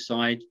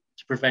herbicide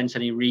to prevent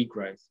any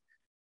regrowth.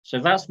 So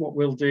that's what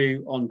we'll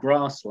do on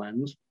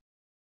grassland.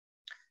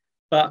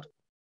 But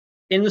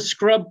in the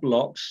scrub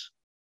blocks,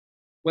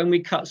 when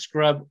we cut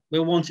scrub,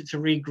 we'll want it to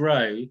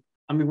regrow,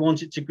 and we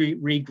want it to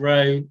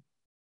regrow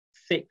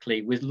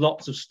thickly with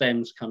lots of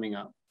stems coming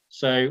up.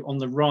 So on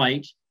the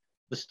right,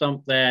 the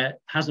stump there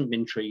hasn't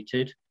been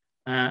treated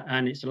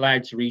and it's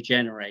allowed to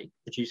regenerate,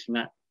 producing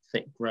that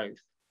thick growth.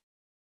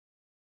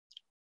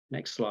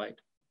 Next slide.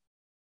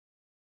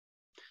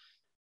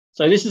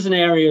 So this is an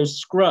area of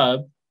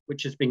scrub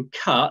which has been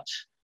cut.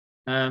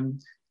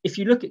 If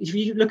you look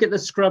at the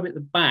scrub at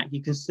the back,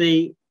 you can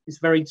see it's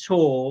very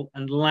tall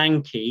and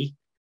lanky,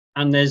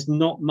 and there's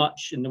not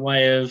much in the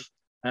way of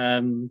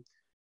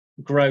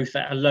growth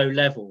at a low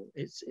level.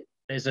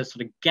 There's a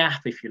sort of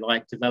gap, if you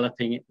like,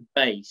 developing at the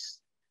base,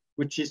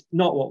 which is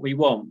not what we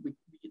want.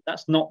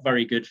 That's not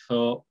very good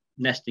for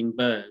nesting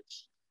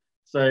birds.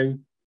 So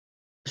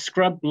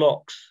scrub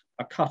blocks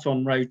are cut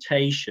on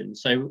rotation.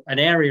 So an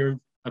area of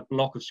a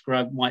block of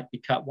scrub might be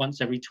cut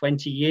once every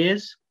 20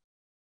 years,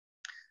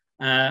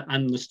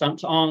 and the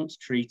stumps aren't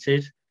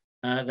treated.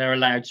 They're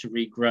allowed to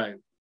regrow.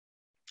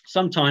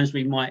 Sometimes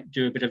we might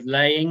do a bit of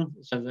laying,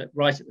 so that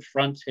right at the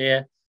front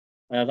here,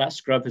 that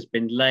scrub has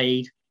been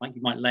laid, like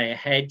you might lay a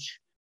hedge,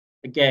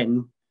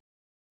 again,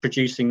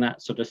 producing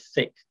that sort of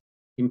thick,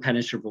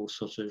 impenetrable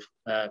sort of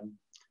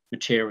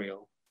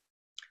material.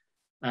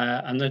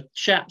 And the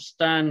chap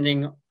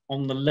standing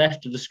on the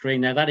left of the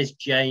screen there, that is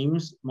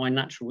James, my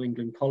Natural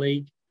England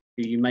colleague,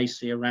 who you may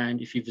see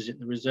around if you visit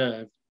the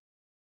reserve.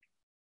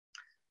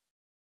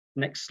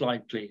 Next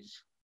slide,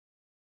 please.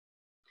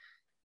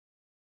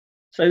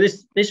 So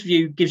this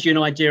view gives you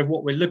an idea of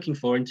what we're looking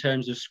for in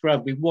terms of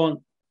scrub. We want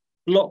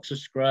blocks of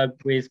scrub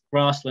with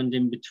grassland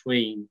in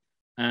between.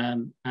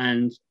 And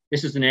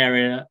this is an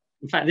area,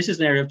 in fact, this is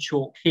an area of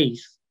chalk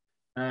heath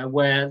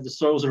where the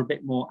soils are a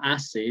bit more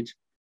acid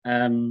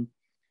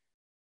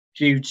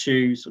due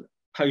to sort of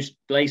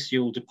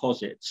post-glacial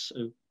deposits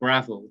of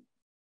gravel.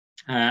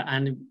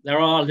 And there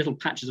are little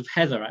patches of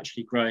heather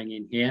actually growing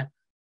in here.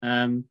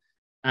 And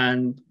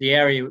the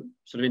area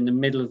sort of in the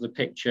middle of the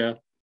picture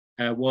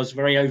was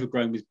very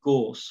overgrown with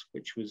gorse,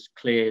 which was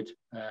cleared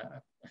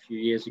a few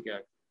years ago.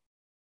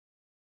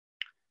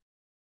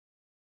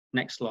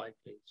 Next slide,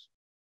 please.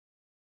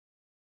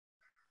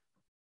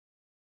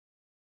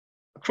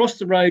 Across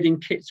the road in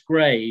Kit's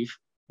Grave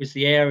was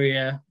the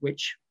area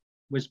which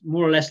was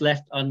more or less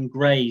left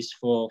ungrazed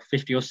for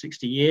 50 or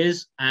 60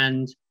 years,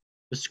 and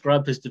the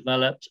scrub has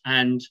developed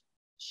and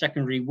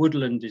secondary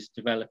woodland is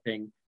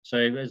developing.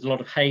 So there's a lot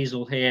of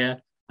hazel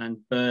here and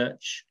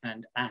birch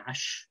and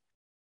ash.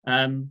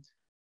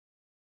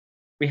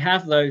 We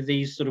have, though,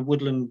 these sort of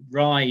woodland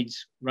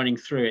rides running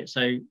through it.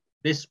 So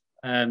this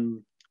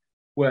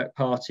work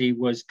party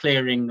was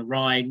clearing the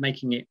ride,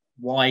 making it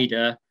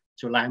wider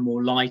to allow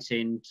more light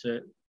in,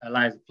 to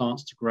allow the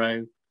plants to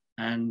grow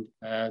and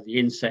the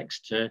insects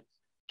to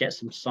get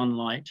some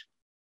sunlight.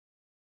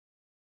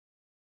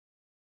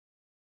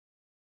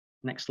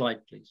 Next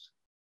slide, please.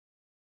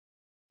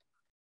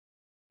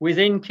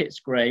 Within Kit's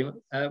Grave,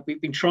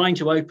 we've been trying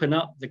to open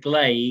up the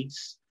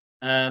glades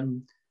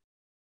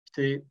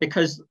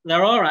because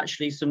there are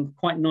actually some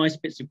quite nice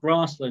bits of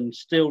grassland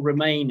still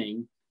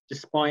remaining,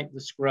 despite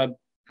the scrub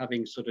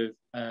having sort of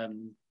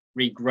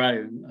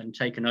regrown and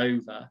taken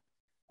over.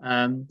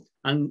 And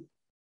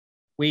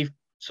we've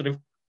sort of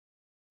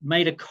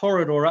made a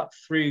corridor up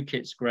through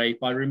Kit's Grave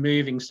by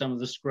removing some of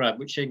the scrub,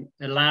 which is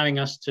allowing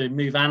us to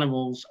move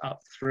animals up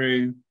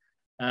through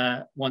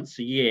once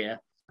a year.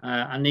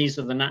 And these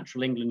are the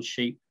Natural England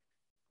sheep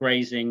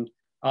grazing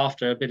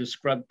after a bit of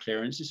scrub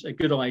clearance. It's a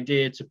good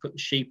idea to put the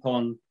sheep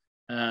on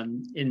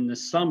in the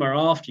summer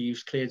after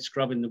you've cleared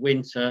scrub in the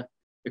winter,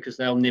 because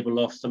they'll nibble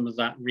off some of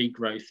that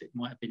regrowth that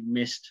might have been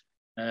missed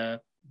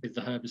with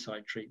the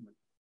herbicide treatment.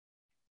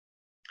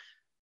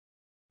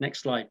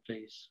 Next slide,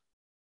 please.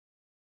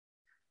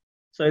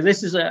 So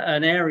this is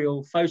an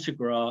aerial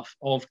photograph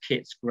of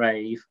Kit's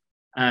Grave.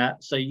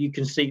 So you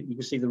can see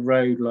the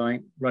road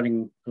line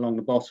running along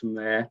the bottom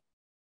there.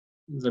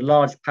 The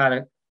large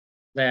paddock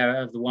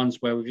there are the ones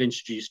where we've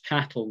introduced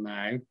cattle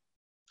now.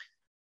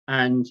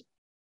 And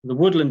the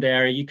woodland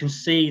area, you can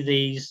see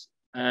these,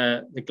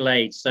 the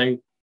glades. So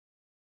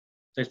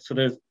the sort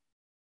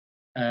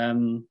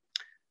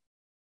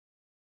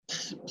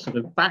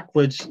of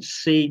backwards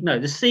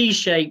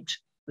the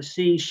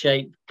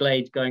C-shaped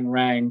glades going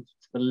round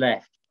to the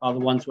left are the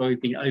ones where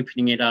we've been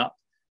opening it up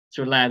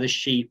to allow the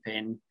sheep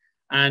in.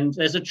 And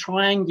there's a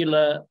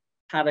triangular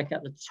paddock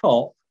at the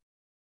top,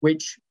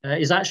 which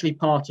is actually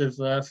part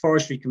of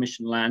Forestry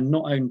Commission land,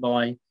 not owned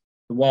by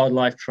the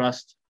Wildlife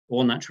Trust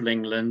or Natural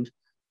England.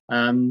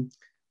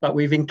 But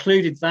we've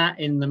included that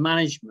in the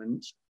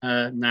management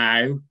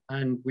now,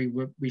 and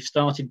we've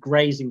started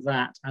grazing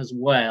that as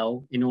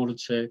well in order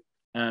to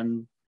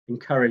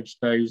encourage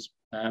those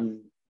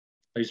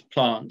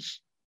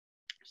plants.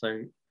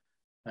 So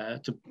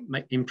to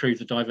improve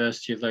the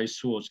diversity of those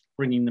sorts,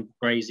 bringing the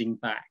grazing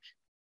back.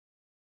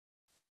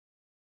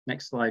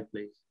 Next slide,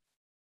 please.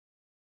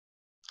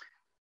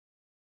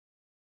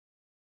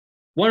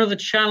 One of the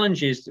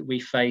challenges that we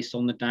face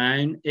on the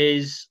Down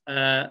is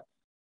a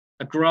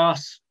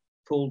grass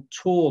called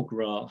tor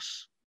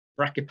grass,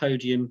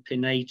 Brachypodium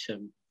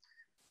pinnatum.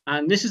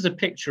 And this is a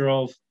picture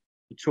of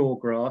the tor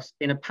grass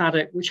in a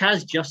paddock which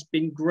has just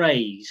been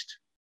grazed.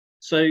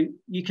 So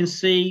you can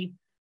see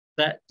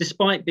that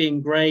despite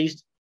being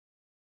grazed,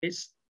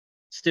 it's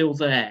still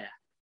there.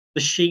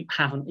 The sheep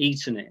haven't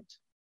eaten it.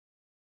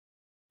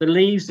 The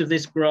leaves of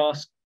this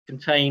grass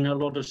contain a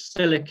lot of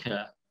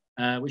silica,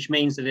 which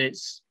means that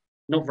it's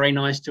not very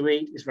nice to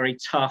eat. It's very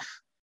tough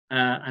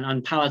and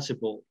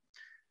unpalatable.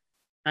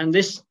 And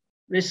this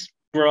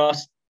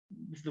grass,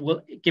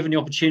 given the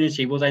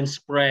opportunity, will then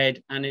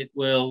spread and it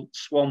will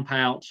swamp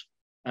out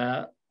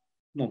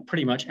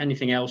pretty much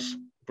anything else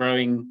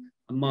growing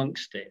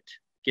amongst it,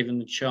 given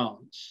the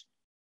chance.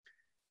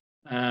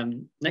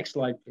 Next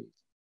slide, please.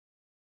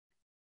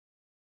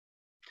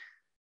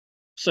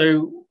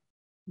 So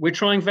we're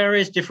trying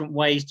various different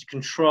ways to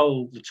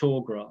control the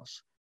tor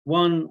grass.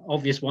 One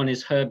obvious one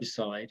is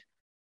herbicide,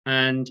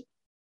 and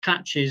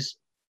patches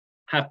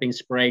have been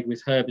sprayed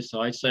with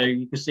herbicide. So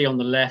you can see on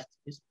the left,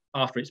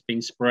 after it's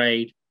been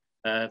sprayed,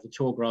 the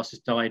tor grass has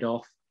died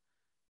off.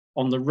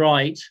 On the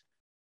right,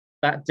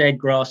 that dead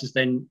grass is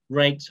then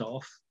raked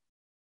off,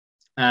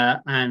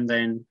 and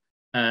then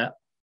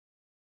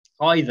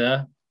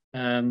either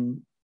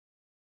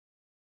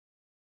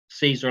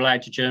seeds are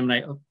allowed to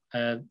germinate,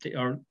 they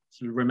are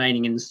sort of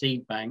remaining in the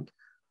seed bank,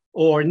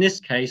 or in this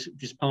case,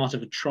 which is part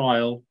of a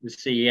trial with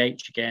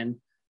CEH again,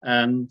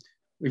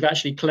 we've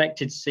actually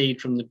collected seed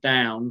from the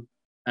down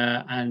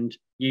and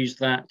used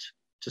that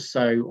to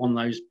sow on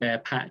those bare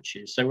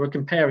patches. So we're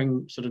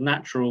comparing sort of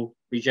natural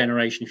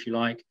regeneration, if you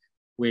like,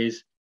 with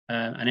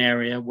an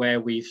area where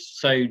we've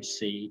sowed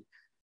seed.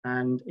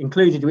 And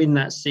included in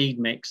that seed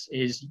mix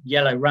is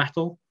yellow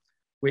rattle,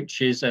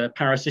 which is a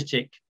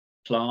parasitic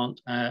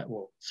plant,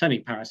 or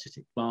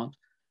semi-parasitic plant,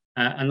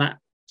 and that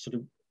sort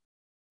of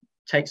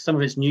takes some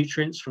of its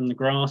nutrients from the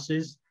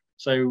grasses.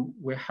 So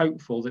we're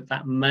hopeful that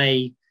that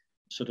may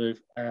sort of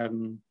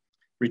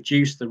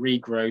reduce the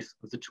regrowth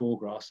of the tall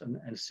grass and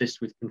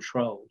assist with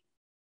control.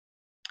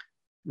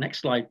 Next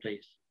slide,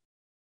 please.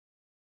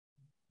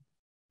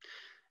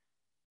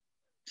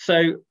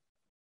 So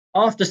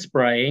after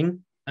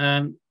spraying,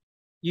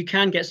 you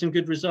can get some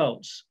good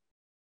results.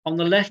 On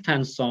the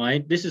left-hand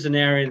side, this is an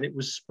area that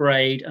was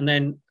sprayed, and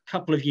then a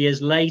couple of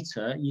years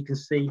later, you can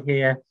see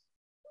here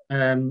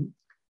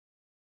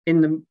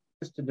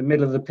just in the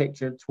middle of the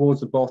picture,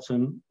 towards the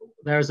bottom,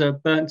 there's a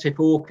burnt tip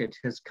orchid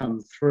has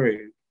come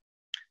through.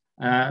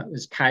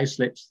 There's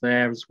cowslips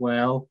there as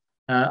well.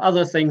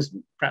 Other things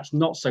perhaps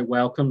not so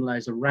welcome.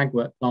 There's a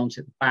ragwort plant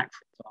at the back,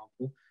 for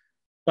example.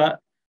 But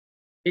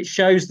it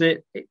shows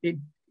that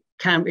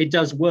it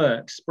does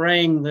work.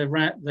 Spraying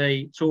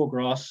the tall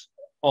grass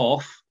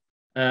off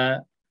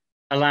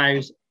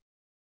allows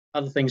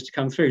other things to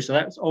come through. So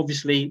that's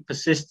obviously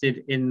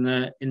persisted in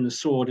the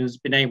sward and has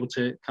been able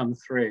to come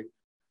through.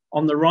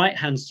 On the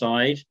right-hand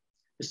side,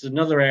 this is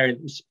another area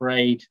that was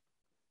sprayed,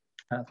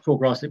 tall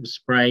grass that was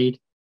sprayed,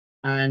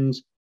 and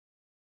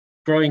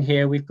growing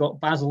here we've got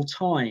basil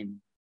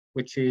thyme,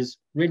 which is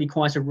really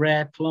quite a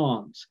rare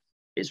plant.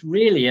 It's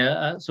really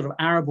a sort of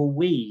arable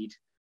weed,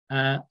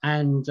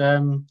 and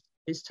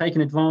it's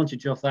taken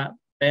advantage of that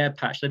bare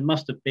patch. There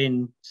must have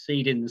been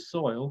seed in the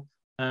soil,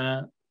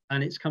 and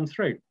it's come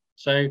through.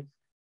 So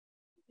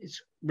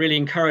it's really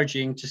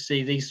encouraging to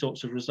see these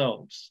sorts of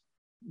results.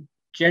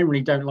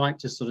 Generally don't like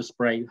to sort of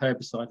spray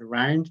herbicide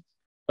around,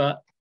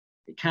 but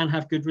it can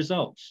have good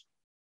results.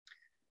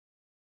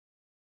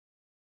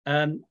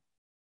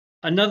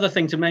 Another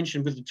thing to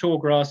mention with the tall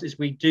grass is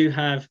we do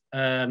have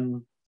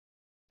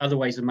other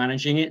ways of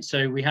managing it.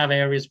 So we have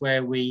areas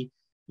where we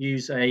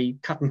use a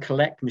cut and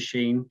collect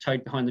machine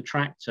towed behind the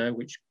tractor,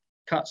 which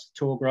cuts the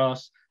tall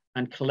grass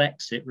and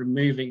collects it,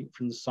 removing it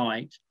from the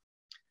site.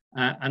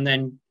 And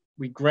then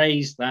we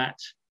graze that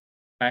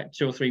about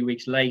 2 or 3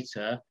 weeks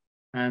later,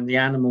 and the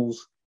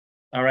animals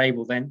are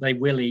able, then they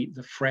will eat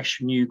the fresh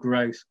new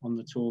growth on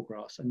the tall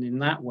grass. And in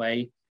that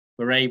way,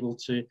 we're able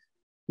to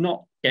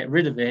not get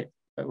rid of it,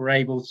 but we're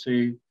able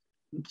to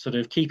sort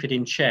of keep it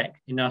in check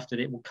enough that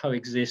it will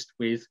coexist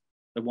with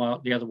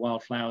the other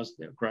wildflowers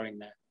that are growing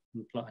there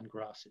and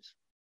grasses.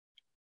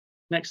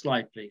 Next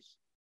slide, please.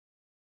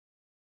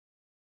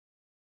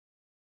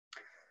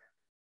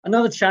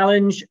 Another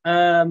challenge,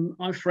 I'm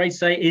afraid to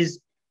say,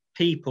 is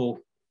people.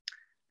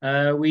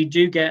 We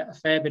do get a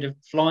fair bit of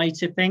fly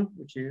tipping,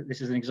 which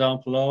this is an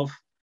example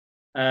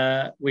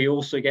of. We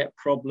also get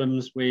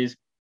problems with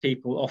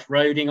people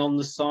off-roading on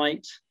the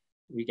site.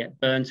 We get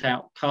burnt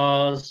out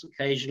cars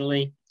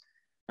occasionally,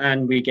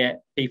 and we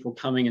get people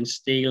coming and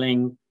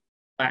stealing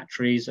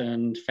batteries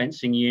and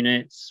fencing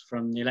units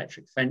from the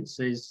electric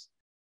fences,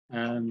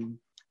 and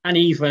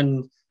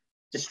even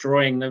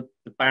destroying the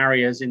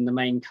barriers in the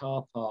main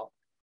car park.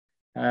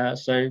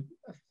 So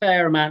a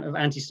fair amount of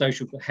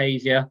antisocial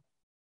behaviour.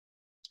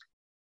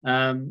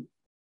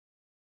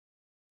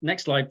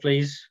 Next slide,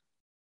 please.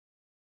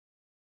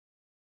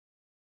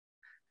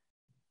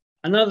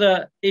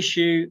 Another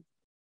issue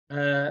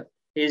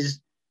is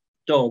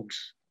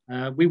dogs.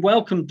 We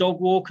welcome dog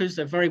walkers.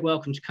 They're very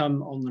welcome to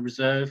come on the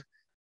reserve,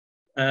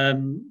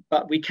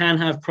 but we can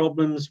have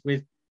problems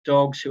with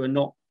dogs who are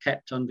not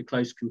kept under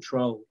close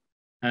control.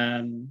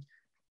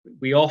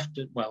 We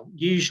often, well,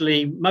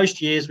 usually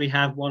most years we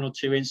have 1 or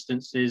 2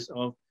 instances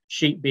of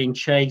sheep being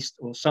chased,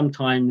 or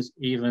sometimes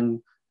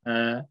even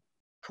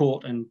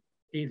caught and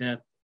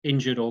either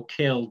injured or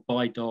killed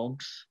by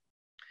dogs.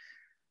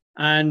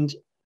 And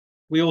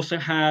we also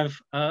have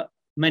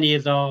many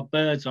of our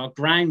birds are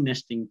ground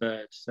nesting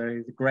birds.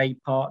 So the grey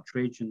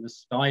partridge and the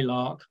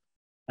skylark,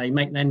 they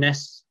make their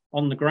nests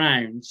on the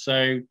ground.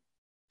 So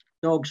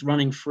dogs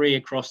running free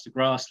across the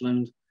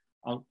grassland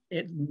are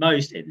at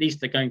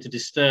least they're going to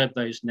disturb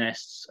those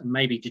nests and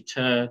maybe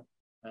deter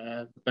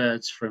the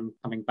birds from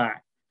coming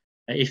back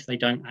if they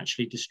don't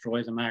actually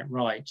destroy them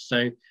outright.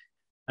 So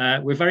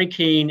we're very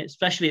keen,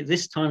 especially at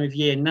this time of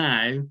year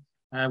now,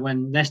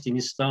 when nesting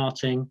is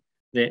starting,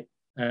 that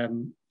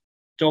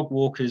dog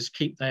walkers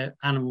keep their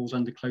animals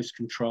under close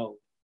control.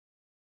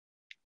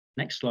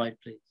 Next slide,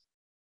 please.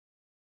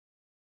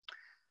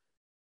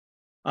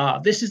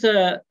 This is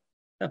a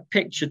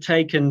picture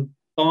taken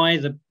by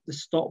the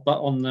stop butt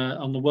on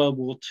the World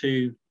War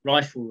II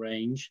rifle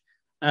range.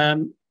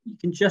 You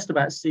can just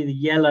about see the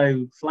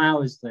yellow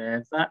flowers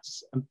there.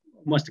 That's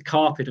almost a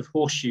carpet of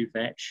horseshoe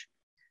vetch.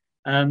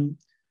 I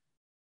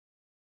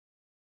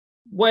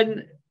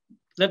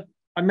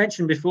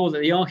mentioned before that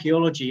the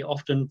archaeology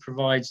often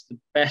provides the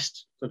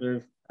best sort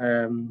of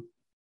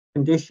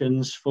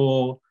conditions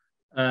for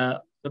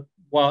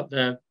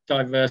the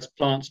diverse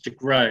plants to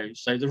grow.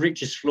 So the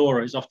richest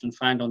flora is often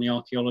found on the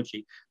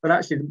archaeology. But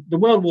actually, the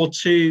World War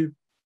II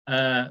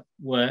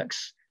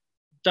works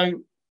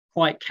don't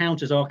quite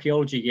count as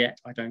archaeology yet,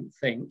 I don't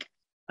think.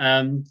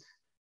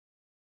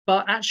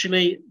 But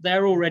actually,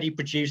 they're already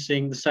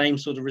producing the same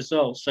sort of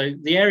results. So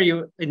the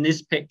area in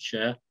this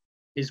picture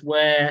is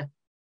where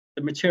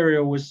the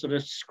material was sort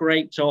of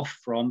scraped off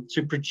from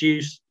to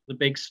produce the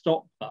big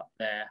stop butt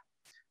there.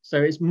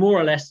 So it's more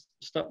or less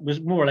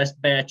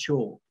bare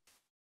chalk.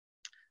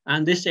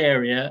 And this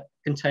area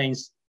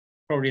contains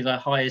probably the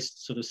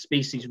highest sort of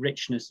species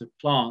richness of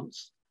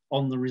plants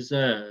on the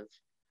reserve.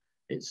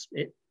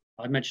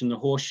 I mentioned the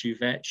horseshoe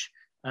vetch,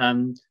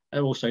 and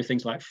also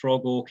things like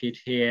frog orchid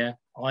here,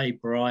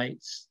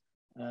 eyebrights.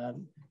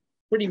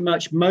 Pretty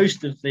much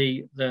most of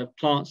the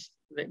plants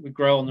that we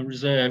grow on the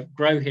reserve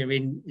grow here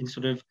in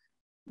sort of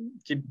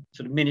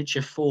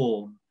miniature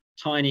form,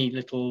 tiny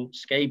little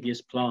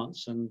scabious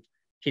plants and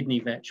kidney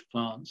vetch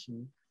plants.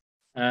 And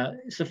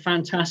it's a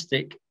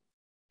fantastic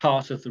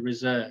part of the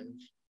reserve.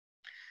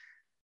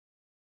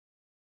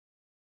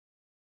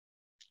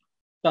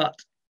 But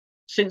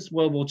since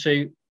World War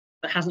II,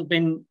 there hasn't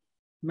been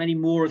many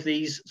more of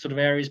these sort of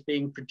areas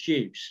being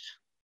produced.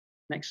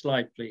 Next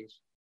slide, please.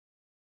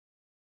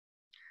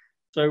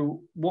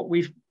 So what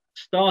we've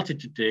started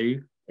to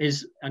do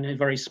is, in a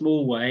very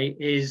small way,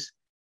 is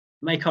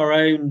make our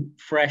own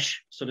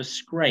fresh sort of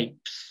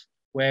scrapes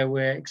where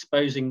we're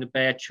exposing the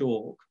bare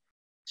chalk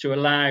to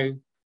allow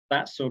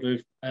that sort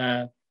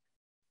of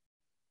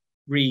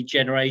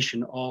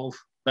regeneration of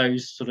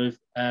those sort of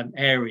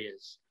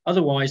areas.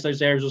 Otherwise,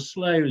 those areas will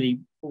slowly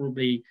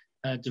probably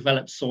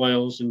develop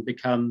soils and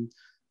become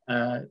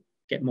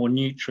get more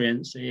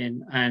nutrients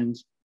in and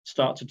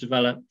start to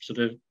develop sort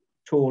of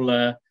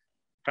taller,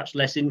 perhaps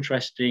less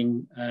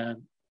interesting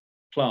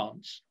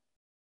plants.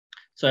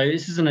 So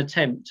this is an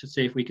attempt to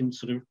see if we can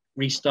sort of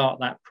restart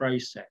that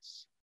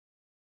process.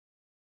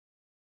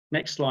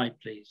 Next slide,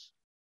 please.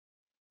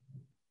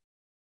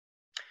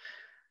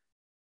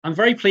 I'm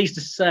very pleased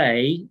to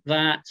say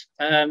that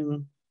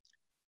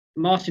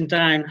Martin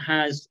Down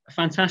has a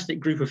fantastic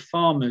group of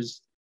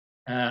farmers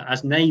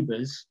as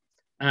neighbours,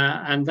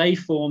 and they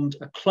formed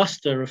a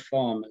cluster of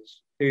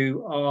farmers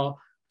who are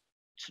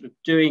sort of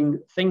doing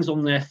things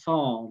on their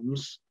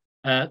farms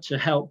to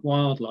help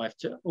wildlife,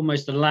 to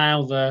almost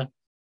allow the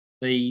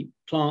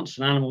plants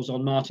and animals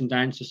on Martin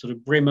Down to sort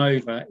of brim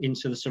over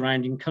into the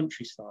surrounding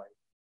countryside.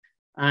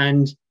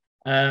 And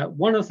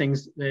one of the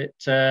things that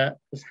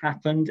has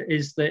happened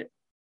is that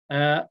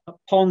a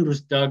pond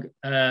was dug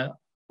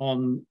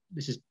on,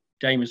 this is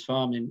Damer's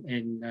farm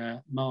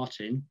in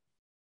Martin,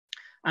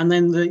 and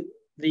then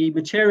the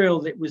material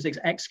that was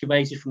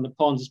excavated from the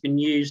pond has been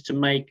used to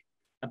make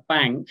a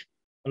bank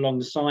along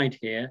the side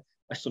here,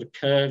 a sort of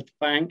curved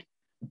bank,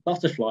 a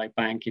butterfly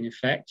bank in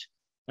effect,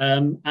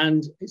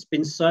 and it's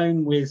been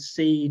sown with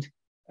seed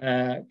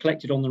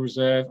collected on the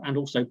reserve and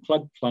also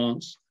plug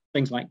plants,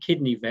 things like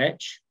kidney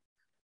vetch.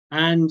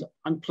 And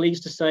I'm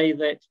pleased to say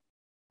that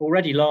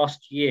already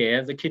last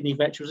year, the kidney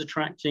vetch was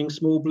attracting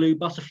small blue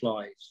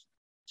butterflies.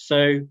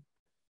 So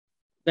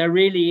there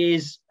really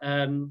is,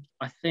 I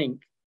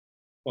think,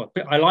 well,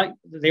 I like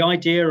the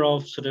idea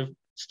of sort of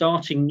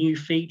starting new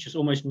features,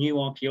 almost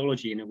new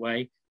archaeology in a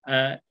way,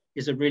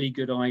 is a really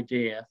good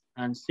idea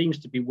and seems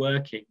to be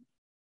working.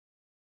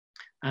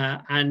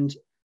 And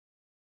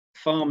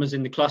farmers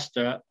in the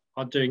cluster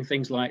are doing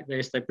things like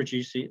this. They're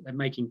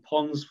making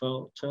ponds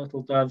for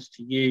turtle doves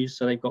to use,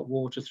 so they've got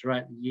water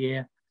throughout the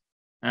year,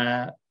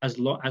 as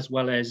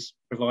well as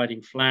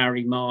providing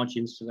flowery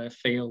margins to their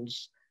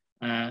fields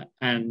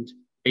and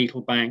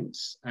beetle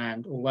banks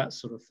and all that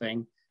sort of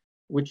thing,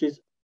 which is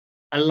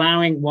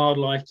allowing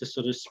wildlife to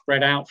sort of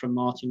spread out from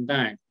Martin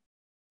Down.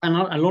 And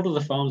a lot of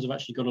the farms have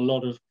actually got a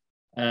lot of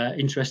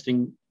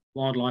interesting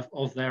wildlife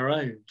of their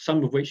own,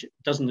 some of which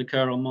doesn't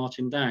occur on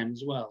Martin Down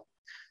as well.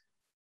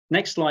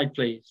 Next slide,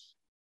 please.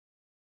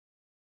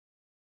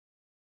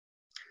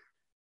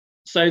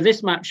 So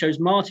this map shows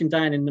Martin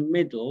Down in the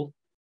middle,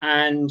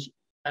 and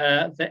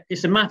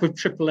it's a map of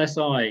triple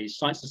SIs,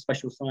 sites of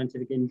special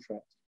scientific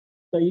interest.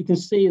 So you can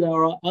see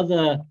there are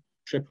other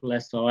triple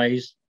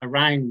SIs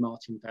around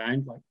Martin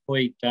Down, like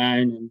Hoyd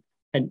Down and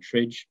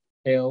Pentridge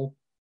Hill.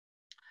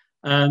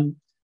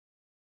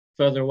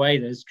 Further away,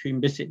 there's Coombe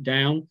Bissett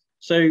Down.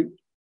 So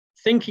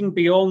thinking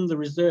beyond the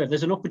reserve,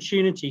 there's an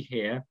opportunity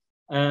here.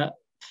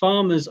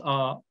 Farmers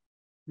are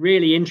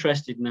really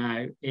interested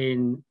now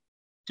in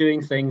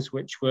doing things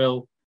which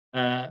will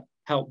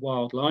help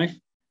wildlife.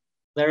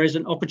 There is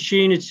an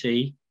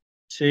opportunity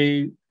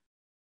to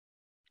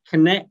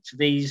connect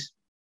these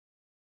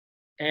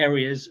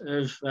areas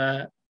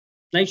of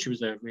nature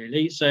reserve,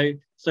 really, so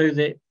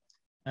that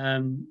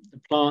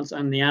the plants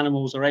and the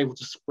animals are able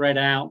to spread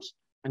out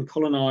and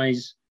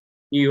colonize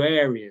new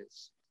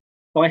areas.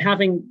 By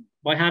having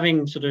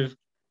sort of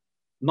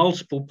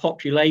multiple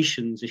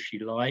populations, if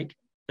you like,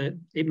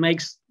 it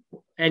makes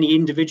any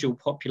individual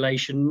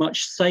population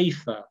much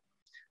safer.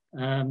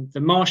 The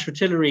marsh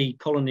fritillary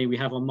colony we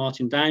have on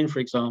Martin Down, for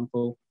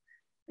example,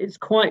 it's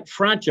quite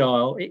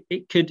fragile.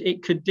 It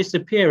could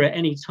disappear at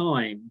any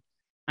time,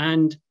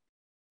 and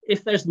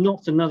if there's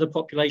not another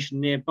population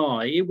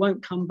nearby, it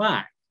won't come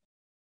back.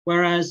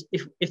 Whereas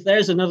if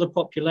there's another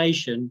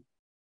population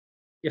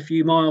a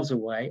few miles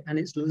away and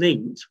it's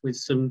linked with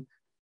some,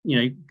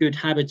 good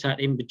habitat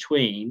in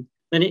between,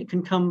 then it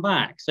can come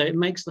back. So it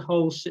makes the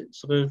whole sort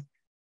of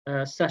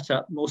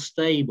setup more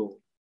stable.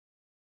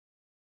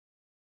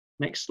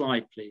 Next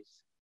slide, please.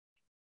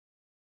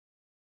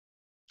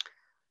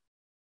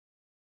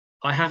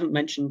 I haven't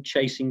mentioned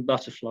chasing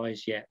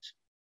butterflies yet.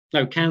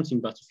 No, counting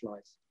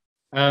butterflies.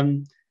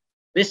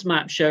 This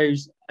map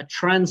shows a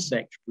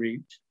transect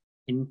route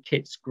in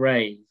Kit's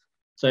Grave.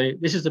 So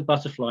this is a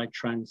butterfly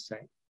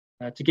transect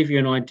to give you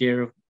an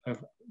idea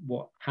of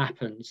what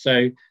happens.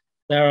 So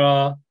there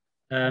are,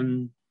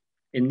 in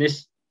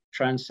this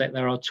transect,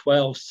 there are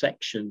 12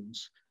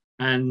 sections,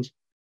 and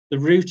the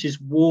route is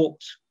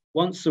walked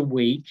once a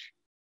week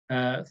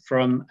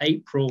from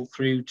April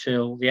through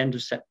till the end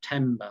of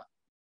September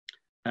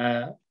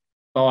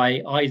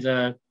by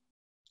either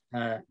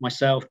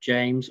myself,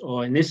 James,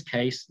 or in this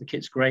case, the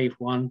Kit's Grave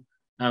one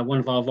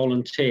of our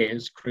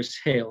volunteers, Chris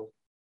Hill.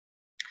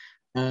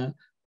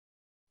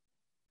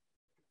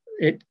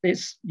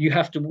 You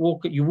have to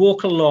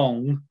walk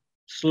along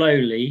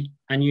slowly,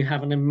 and you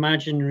have an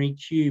imaginary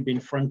tube in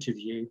front of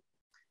you,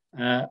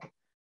 like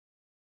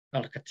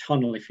a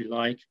tunnel, if you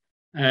like,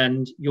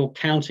 and you're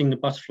counting the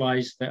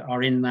butterflies that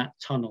are in that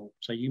tunnel.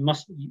 So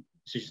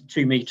it's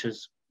 2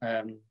 meters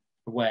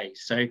away.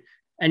 So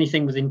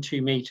anything within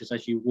 2 meters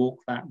as you walk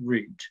that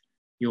route,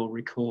 you're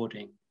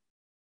recording.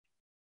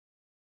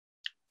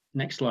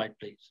 Next slide,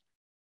 please.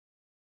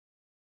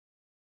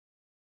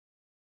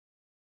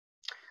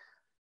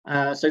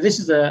 So this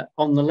is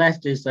on the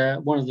left is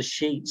one of the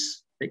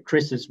sheets that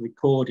Chris has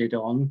recorded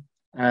on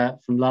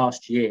from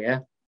last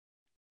year.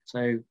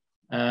 So,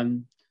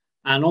 and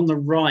on the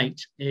right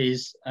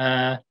is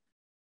a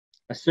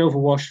silver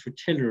wash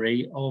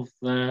fritillary of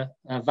the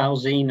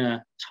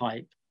Valsina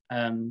type,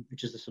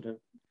 which is a sort of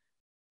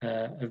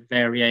a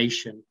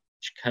variation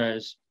which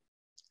occurs.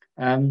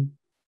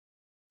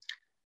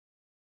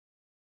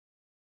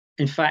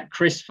 In fact,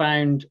 Chris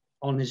found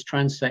on his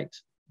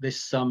transect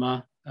this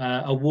summer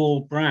a wall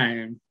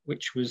brown,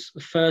 which was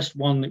the first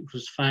one that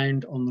was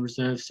found on the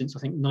reserve since I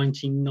think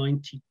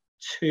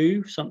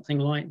 1992, something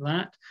like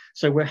that.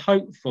 So we're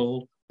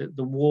hopeful that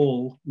the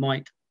wall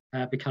might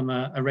become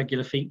a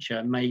regular feature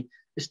and may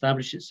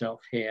establish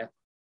itself here.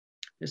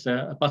 It's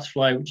a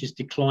butterfly which has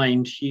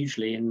declined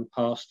hugely in the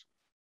past,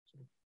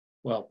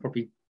 well,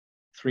 probably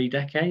 3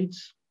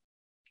 decades.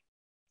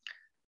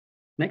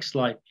 Next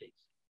slide, please.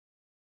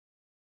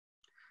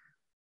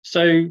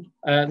 So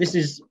this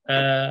is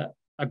a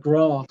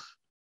graph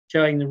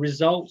showing the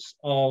results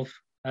of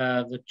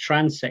the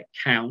transect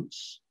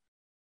counts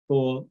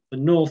for the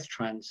North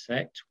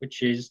Transect,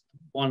 which is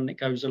one that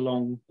goes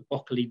along the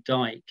Bockley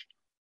Dyke.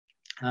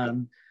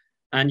 And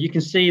you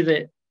can see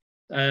that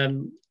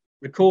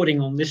recording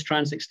on this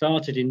transect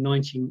started in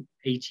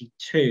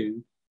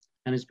 1982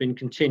 and has been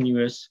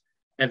continuous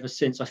ever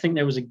since. I think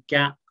there was a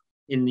gap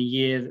in the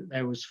year that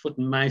there was foot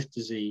and mouth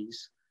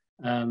disease,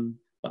 but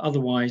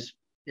otherwise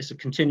it's a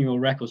continual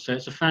record. So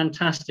it's a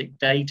fantastic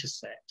data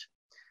set.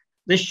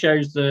 This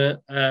shows the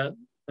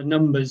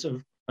numbers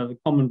of the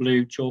common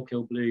blue,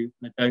 Chalke blue,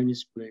 and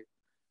Adonis blue.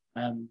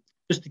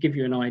 Just to give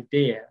you an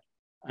idea,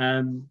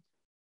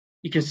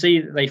 you can see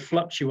that they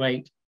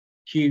fluctuate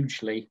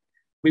hugely.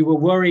 We were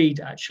worried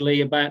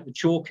actually about the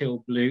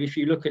Chalke blue. If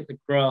you look at the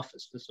graph,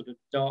 it's the sort of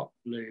dark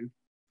blue.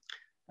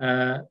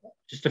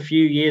 Just a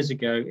few years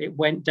ago, it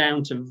went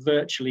down to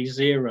virtually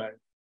 0.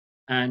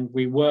 And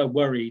we were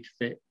worried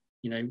that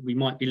we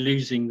might be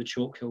losing the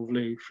Chalke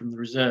blue from the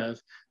reserve,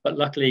 but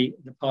luckily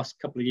the past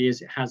couple of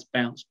years it has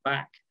bounced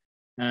back,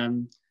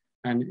 and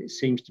it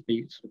seems to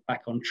be sort of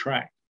back on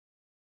track.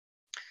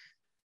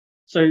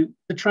 So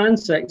the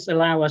transects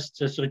allow us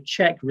to sort of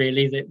check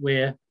really that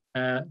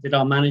that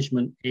our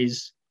management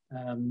is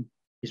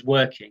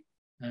working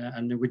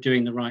and that we're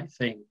doing the right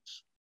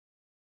things.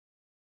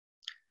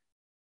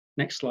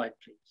 Next slide,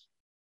 please.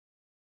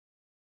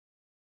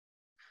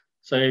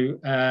 So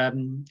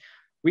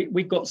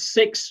we've got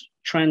 6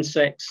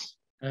 transects,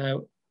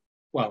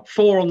 well,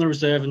 4 on the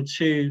reserve and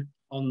 2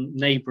 on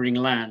neighbouring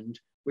land,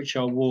 which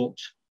are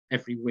walked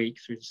every week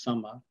through the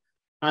summer.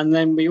 And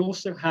then we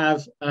also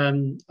have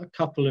a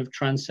couple of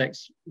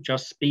transects which are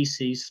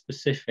species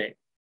specific,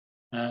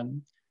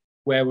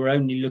 where we're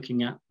only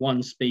looking at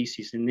one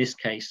species, in this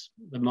case,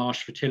 the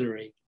marsh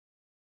fritillary,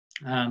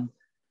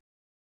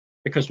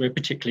 because we're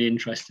particularly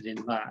interested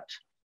in that.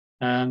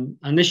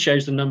 And this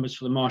shows the numbers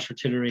for the marsh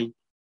fritillary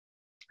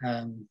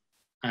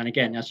And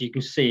again, as you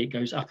can see, it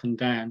goes up and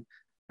down.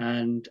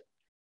 And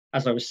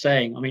as I was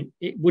saying, I mean,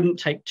 it wouldn't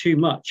take too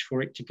much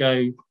for it to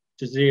go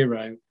to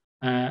zero.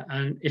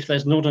 And if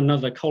there's not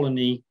another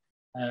colony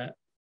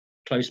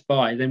close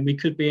by, then we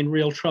could be in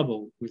real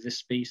trouble with this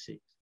species.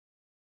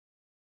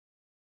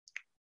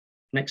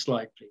 Next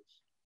slide, please.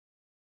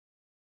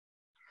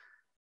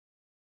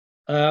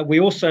 We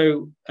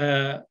also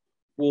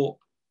walk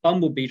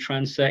bumblebee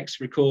transects,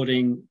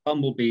 recording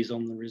bumblebees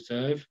on the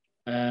reserve.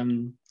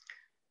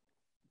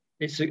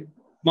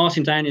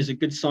 Martin Down is a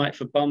good site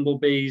for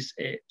bumblebees.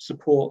 It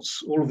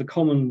supports all of the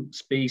common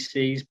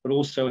species, but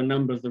also a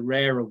number of the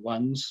rarer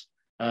ones,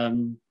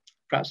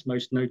 perhaps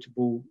most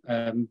notable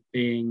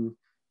being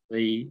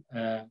the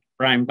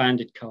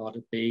brown-banded carder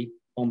bee,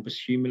 Bombus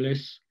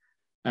humilis.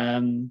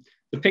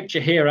 The picture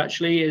here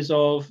actually is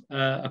of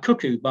a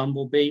cuckoo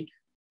bumblebee,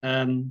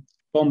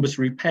 Bombus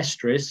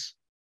rupestris,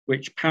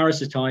 which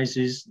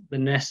parasitizes the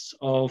nests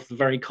of the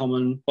very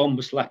common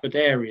Bombus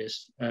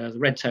lapidarius, the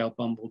red-tailed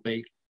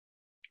bumblebee.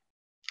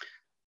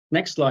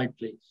 Next slide,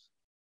 please.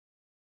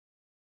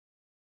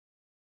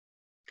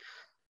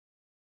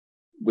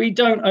 We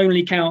don't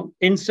only count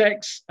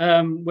insects,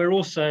 we're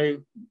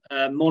also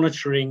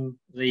monitoring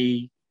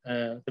the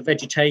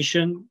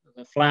vegetation,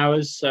 the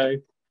flowers. So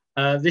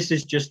this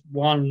is just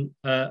one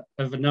of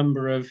a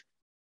number of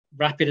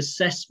rapid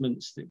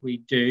assessments that we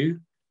do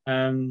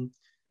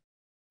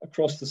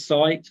across the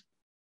site.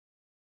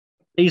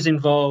 These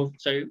involve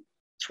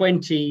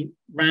 20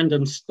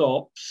 random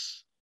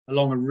stops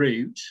along a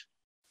route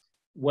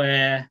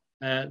where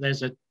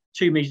there's a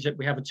 2 meter,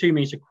 we have a 2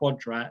 meter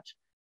quadrat,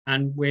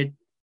 and we're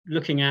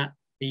looking at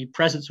the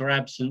presence or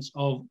absence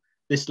of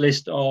this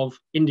list of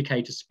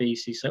indicator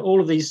species. So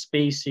all of these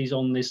species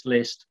on this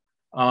list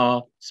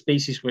are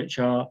species which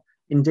are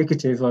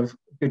indicative of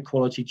good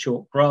quality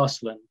chalk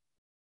grassland.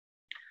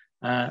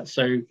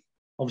 So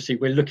obviously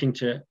we're looking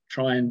to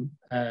try and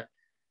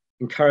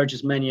encourage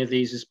as many of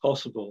these as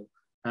possible.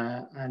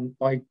 And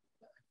by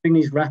doing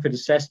these rapid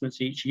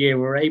assessments each year,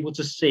 we're able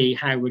to see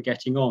how we're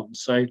getting on.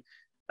 So,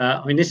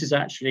 I mean, this is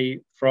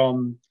actually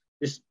from,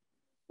 this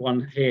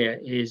one here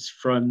is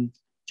from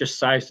just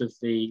south of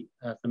the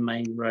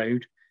main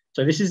road.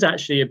 So this is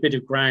actually a bit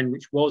of ground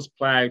which was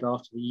ploughed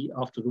after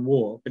the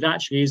war, but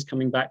actually is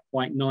coming back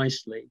quite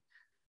nicely.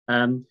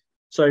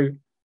 So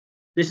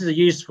this is a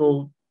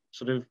useful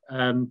sort of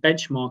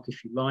benchmark,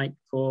 if you like,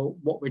 for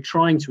what we're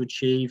trying to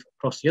achieve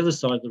across the other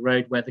side of the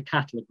road where the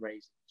cattle are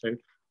grazing. So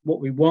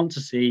what we want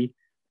to see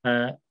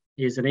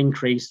is an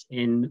increase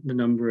in the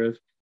number of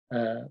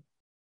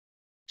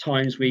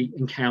times we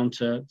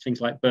encounter things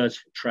like bird's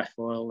foot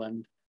trefoil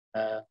and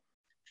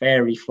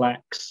fairy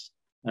flax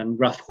and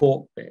rough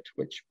hawkbit,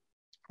 which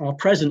are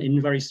present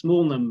in very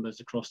small numbers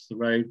across the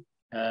road,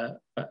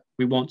 but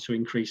we want to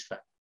increase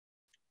that.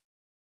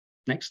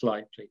 Next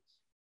slide, please.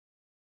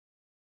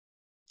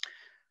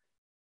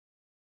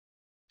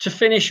 To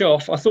finish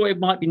off, I thought it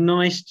might be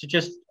nice to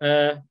just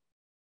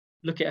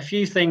look at a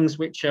few things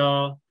which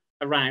are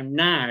around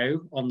now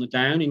on the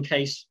Down, in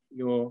case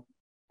you're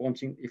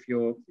wanting, if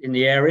you're in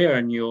the area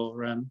and you're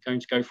going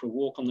to go for a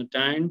walk on the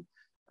Down,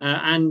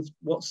 and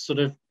what's sort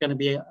of going to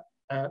be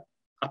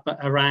up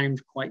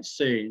around quite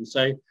soon.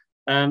 So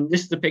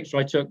this is the picture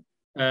I took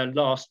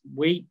last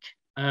week,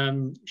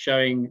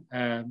 showing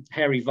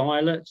hairy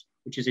violet,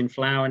 which is in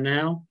flower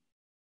now.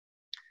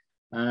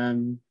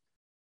 And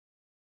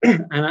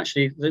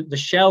actually the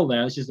shell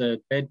there, this is a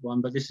dead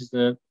one, but this is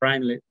the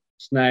brownlet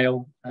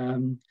snail,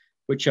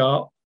 which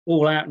are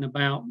all out and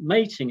about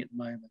mating at the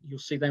moment. You'll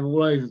see them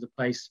all over the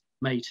place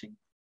mating.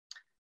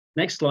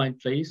 Next slide,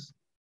 please.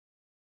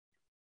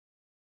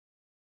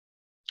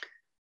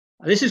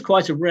 This is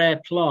quite a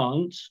rare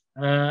plant.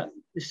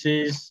 This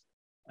is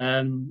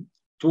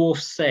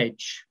dwarf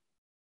sedge,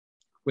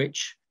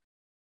 which,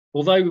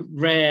 although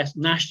rare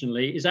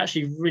nationally, is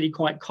actually really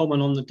quite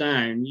common on the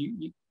Down.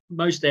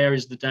 Most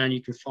areas of the Down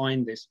you can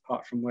find this,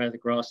 apart from where the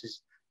grass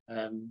is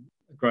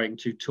growing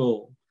too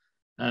tall.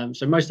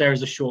 So most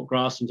areas of short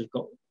grassland have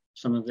got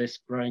some of this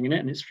growing in it,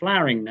 and it's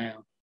flowering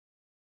now.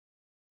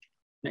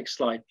 Next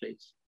slide,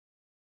 please.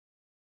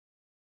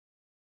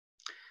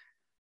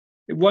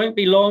 It won't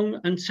be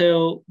long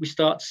until we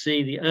start to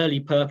see the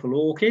early purple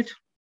orchid,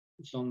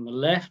 which is on the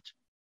left,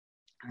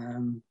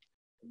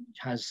 which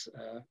has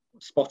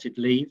spotted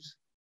leaves.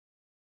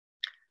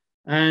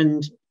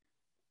 And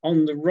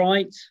on the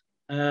right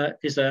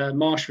is a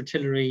marsh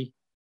fritillary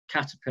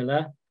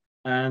caterpillar.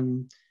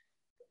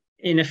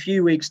 In a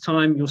few weeks'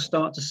 time, you'll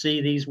start to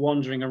see these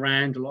wandering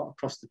around a lot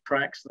across the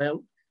tracks.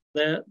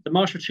 The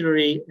marsh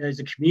fritillary is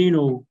a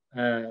communal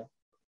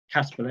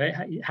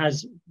caterpillar. It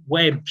has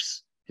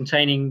webs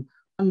containing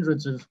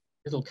hundreds of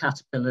little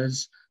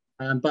caterpillars,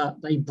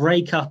 but they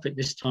break up at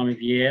this time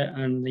of year,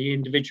 and the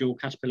individual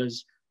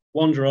caterpillars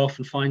wander off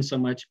and find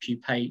somewhere to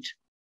pupate.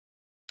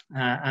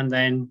 And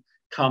then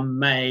come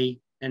May,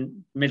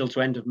 and middle to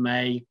end of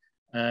May,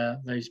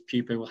 those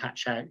pupae will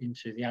hatch out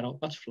into the adult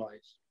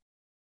butterflies.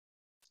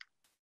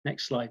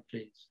 Next slide,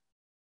 please.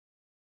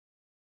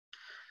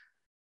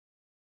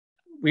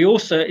 We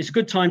also, it's a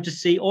good time to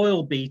see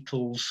oil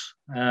beetles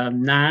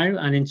now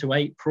and into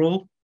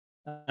April.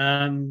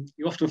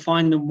 You often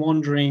find them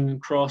wandering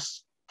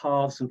across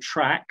paths and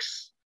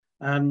tracks.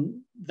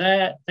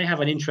 They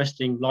have an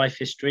interesting life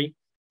history.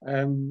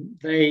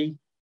 They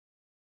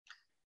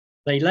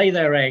lay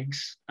their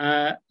eggs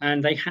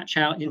and they hatch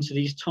out into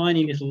these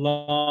tiny little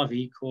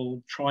larvae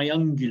called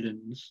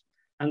triungulans,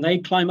 and they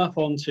climb up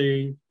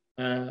onto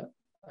a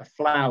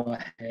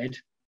flower head,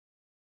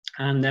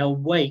 and they'll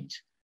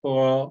wait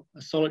for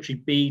a solitary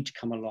bee to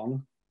come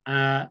along.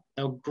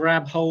 They'll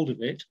grab hold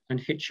of it and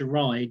hitch a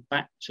ride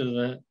back to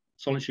the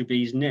solitary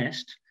bee's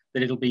nest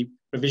that it'll be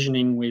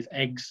provisioning with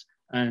eggs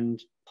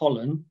and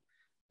pollen.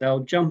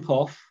 They'll jump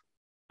off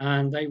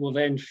and they will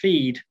then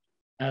feed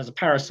as a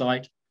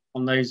parasite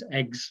on those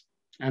eggs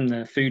and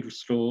the food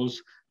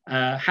stores,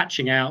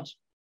 hatching out,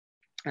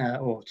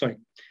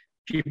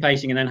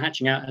 pupating and then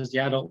hatching out as the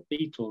adult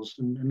beetles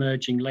and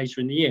emerging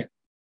later in the year.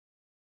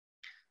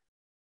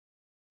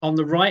 On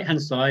the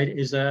right-hand side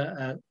is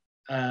a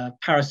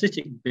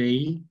parasitic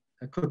bee,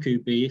 a cuckoo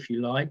bee, if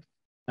you like,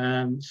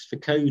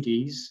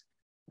 Sphecodes,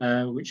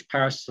 which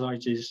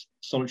parasitizes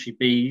solitary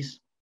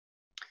bees.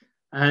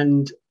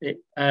 And it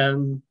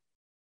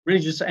really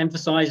just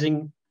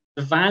emphasizing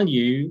the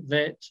value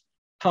that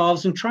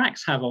paths and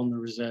tracks have on the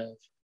reserve.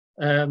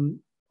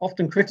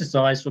 Often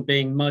criticized for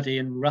being muddy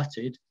and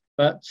rutted,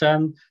 but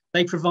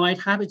they provide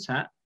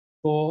habitat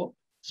for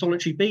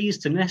solitary bees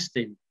to nest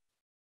in.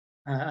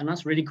 And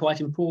that's really quite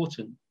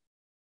important.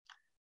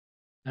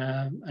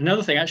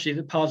 Another thing, actually,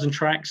 that paths and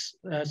tracks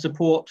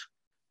support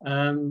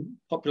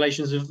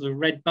populations of the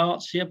red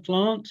Bartsia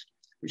plant,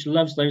 which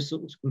loves those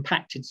sorts of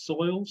compacted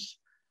soils.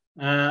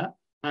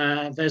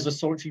 There's a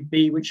solitary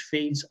bee which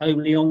feeds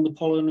only on the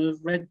pollen of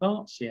red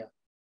Bartsia,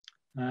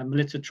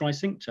 Melita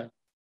tricincta.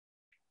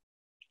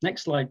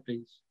 Next slide,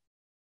 please.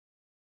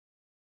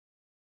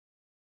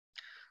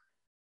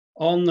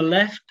 On the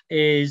left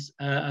is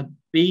a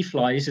bee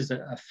fly. This is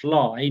a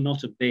fly,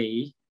 not a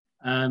bee,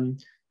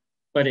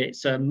 but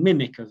it's a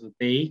mimic of a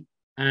bee,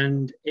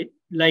 and it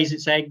lays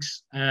its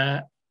eggs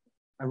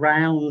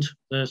around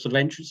the sort of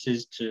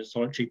entrances to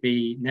solitary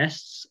bee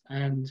nests,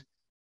 and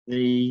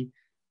the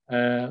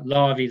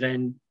larvae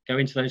then go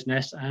into those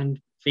nests and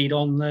feed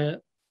on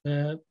the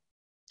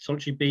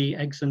solitary bee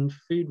eggs and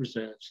food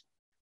reserves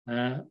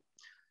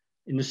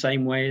in the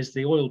same way as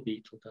the oil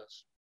beetle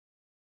does.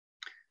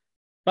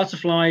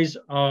 Butterflies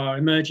are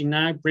emerging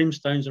now.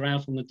 Brimstones are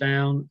out on the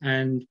down,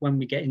 and when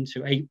we get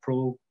into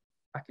April,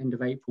 back end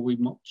of April, we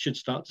should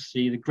start to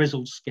see the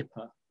grizzled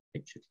skipper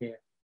pictured here.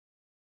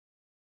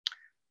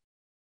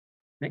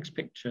 Next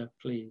picture,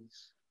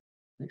 please.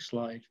 Next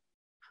slide.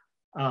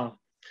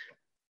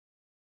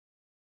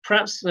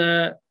 Perhaps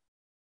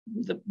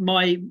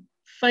my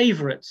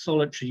favourite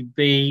solitary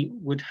bee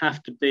would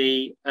have to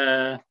be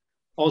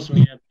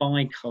Osmia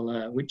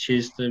bicolor, which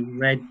is the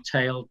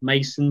red-tailed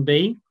mason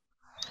bee.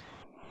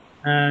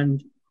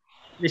 And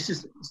this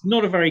is, it's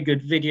not a very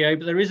good video,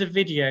 but there is a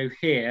video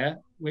here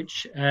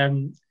which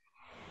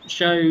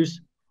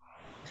shows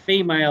a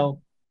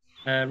female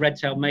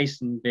red-tailed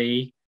mason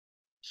bee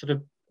sort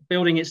of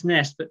building its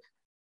nest. But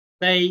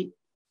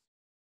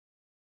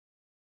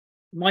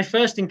my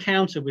first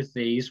encounter with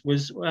these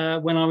was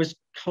when I was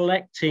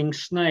collecting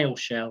snail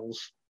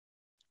shells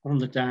on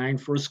the down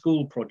for a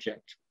school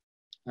project.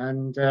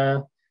 And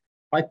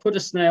I put a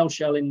snail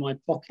shell in my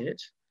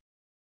pocket,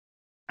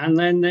 and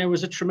then there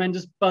was a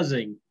tremendous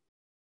buzzing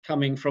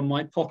coming from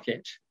my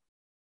pocket.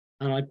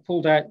 And I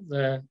pulled out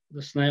the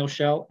snail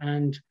shell,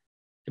 and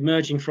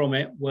emerging from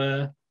it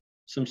were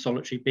some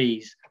solitary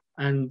bees,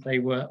 and they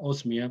were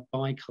Osmia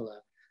bicolor.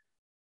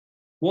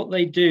 What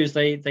they do is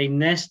they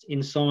nest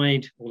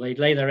inside, or they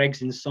lay their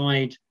eggs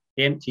inside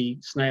the empty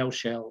snail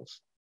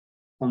shells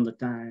on the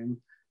down.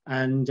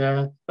 And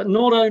but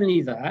not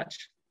only that,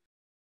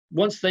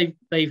 once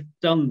they've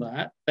done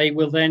that, they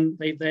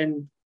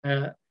then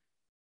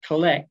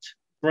collect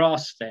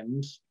grass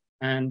stems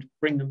and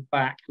bring them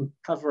back and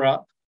cover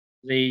up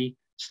the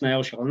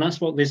snail shell. And that's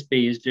what this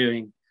bee is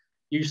doing.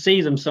 You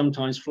see them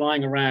sometimes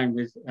flying around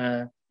with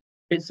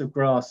bits of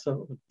grass,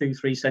 sort of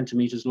 2-3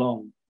 centimeters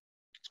long.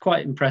 It's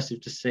quite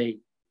impressive to see.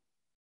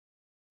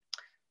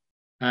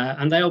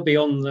 And they'll be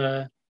on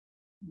the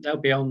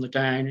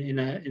down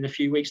in a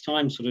few weeks'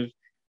 time, sort of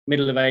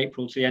middle of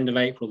April to the end of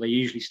April. They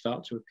usually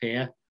start to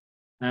appear,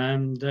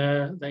 and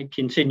they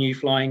continue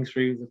flying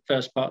through the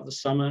first part of the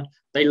summer.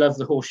 They love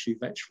the horseshoe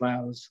vetch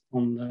flowers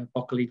on the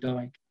Bockley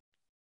Dyke.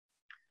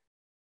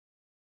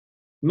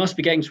 Must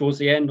be getting towards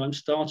the end. I'm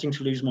starting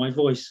to lose my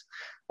voice.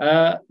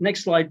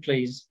 Next slide,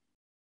 please.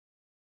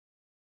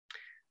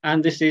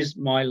 And this is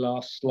my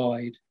last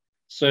slide.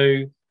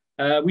 So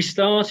we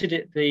started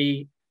at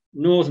the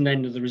northern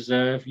end of the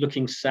reserve,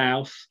 looking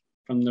south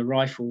from the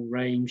Rifle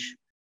Range.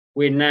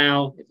 We're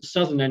now at the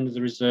southern end of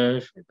the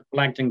reserve, at the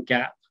Blagdon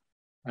Gap,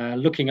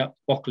 looking up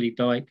Bockley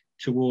Dyke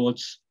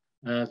towards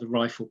the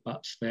rifle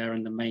butts there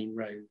and the main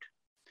road.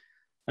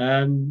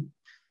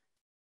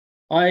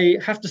 I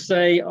have to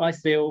say, I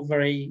feel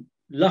very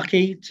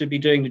lucky to be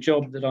doing the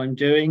job that I'm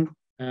doing.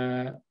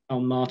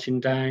 on Martin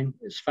Down.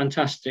 It's a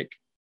fantastic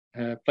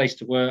place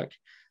to work.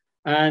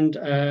 And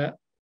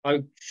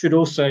I should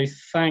also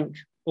thank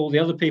all the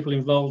other people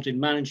involved in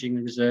managing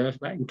the reserve.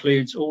 That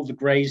includes all the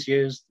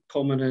graziers,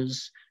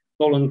 commoners,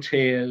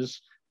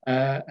 volunteers,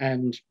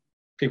 and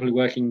people who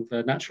are working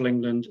for Natural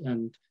England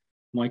and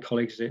my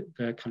colleagues at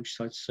the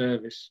Countryside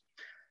Service.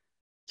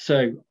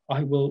 So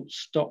I will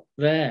stop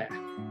there.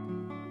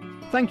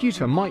 Thank you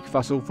to Mike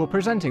Fussell for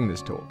presenting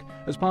this talk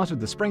as part of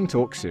the Spring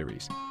Talk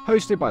series,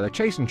 hosted by the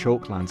Chase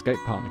Chalke Landscape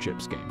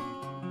Partnership scheme.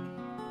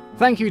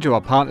 Thank you to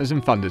our partners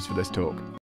and funders for this talk: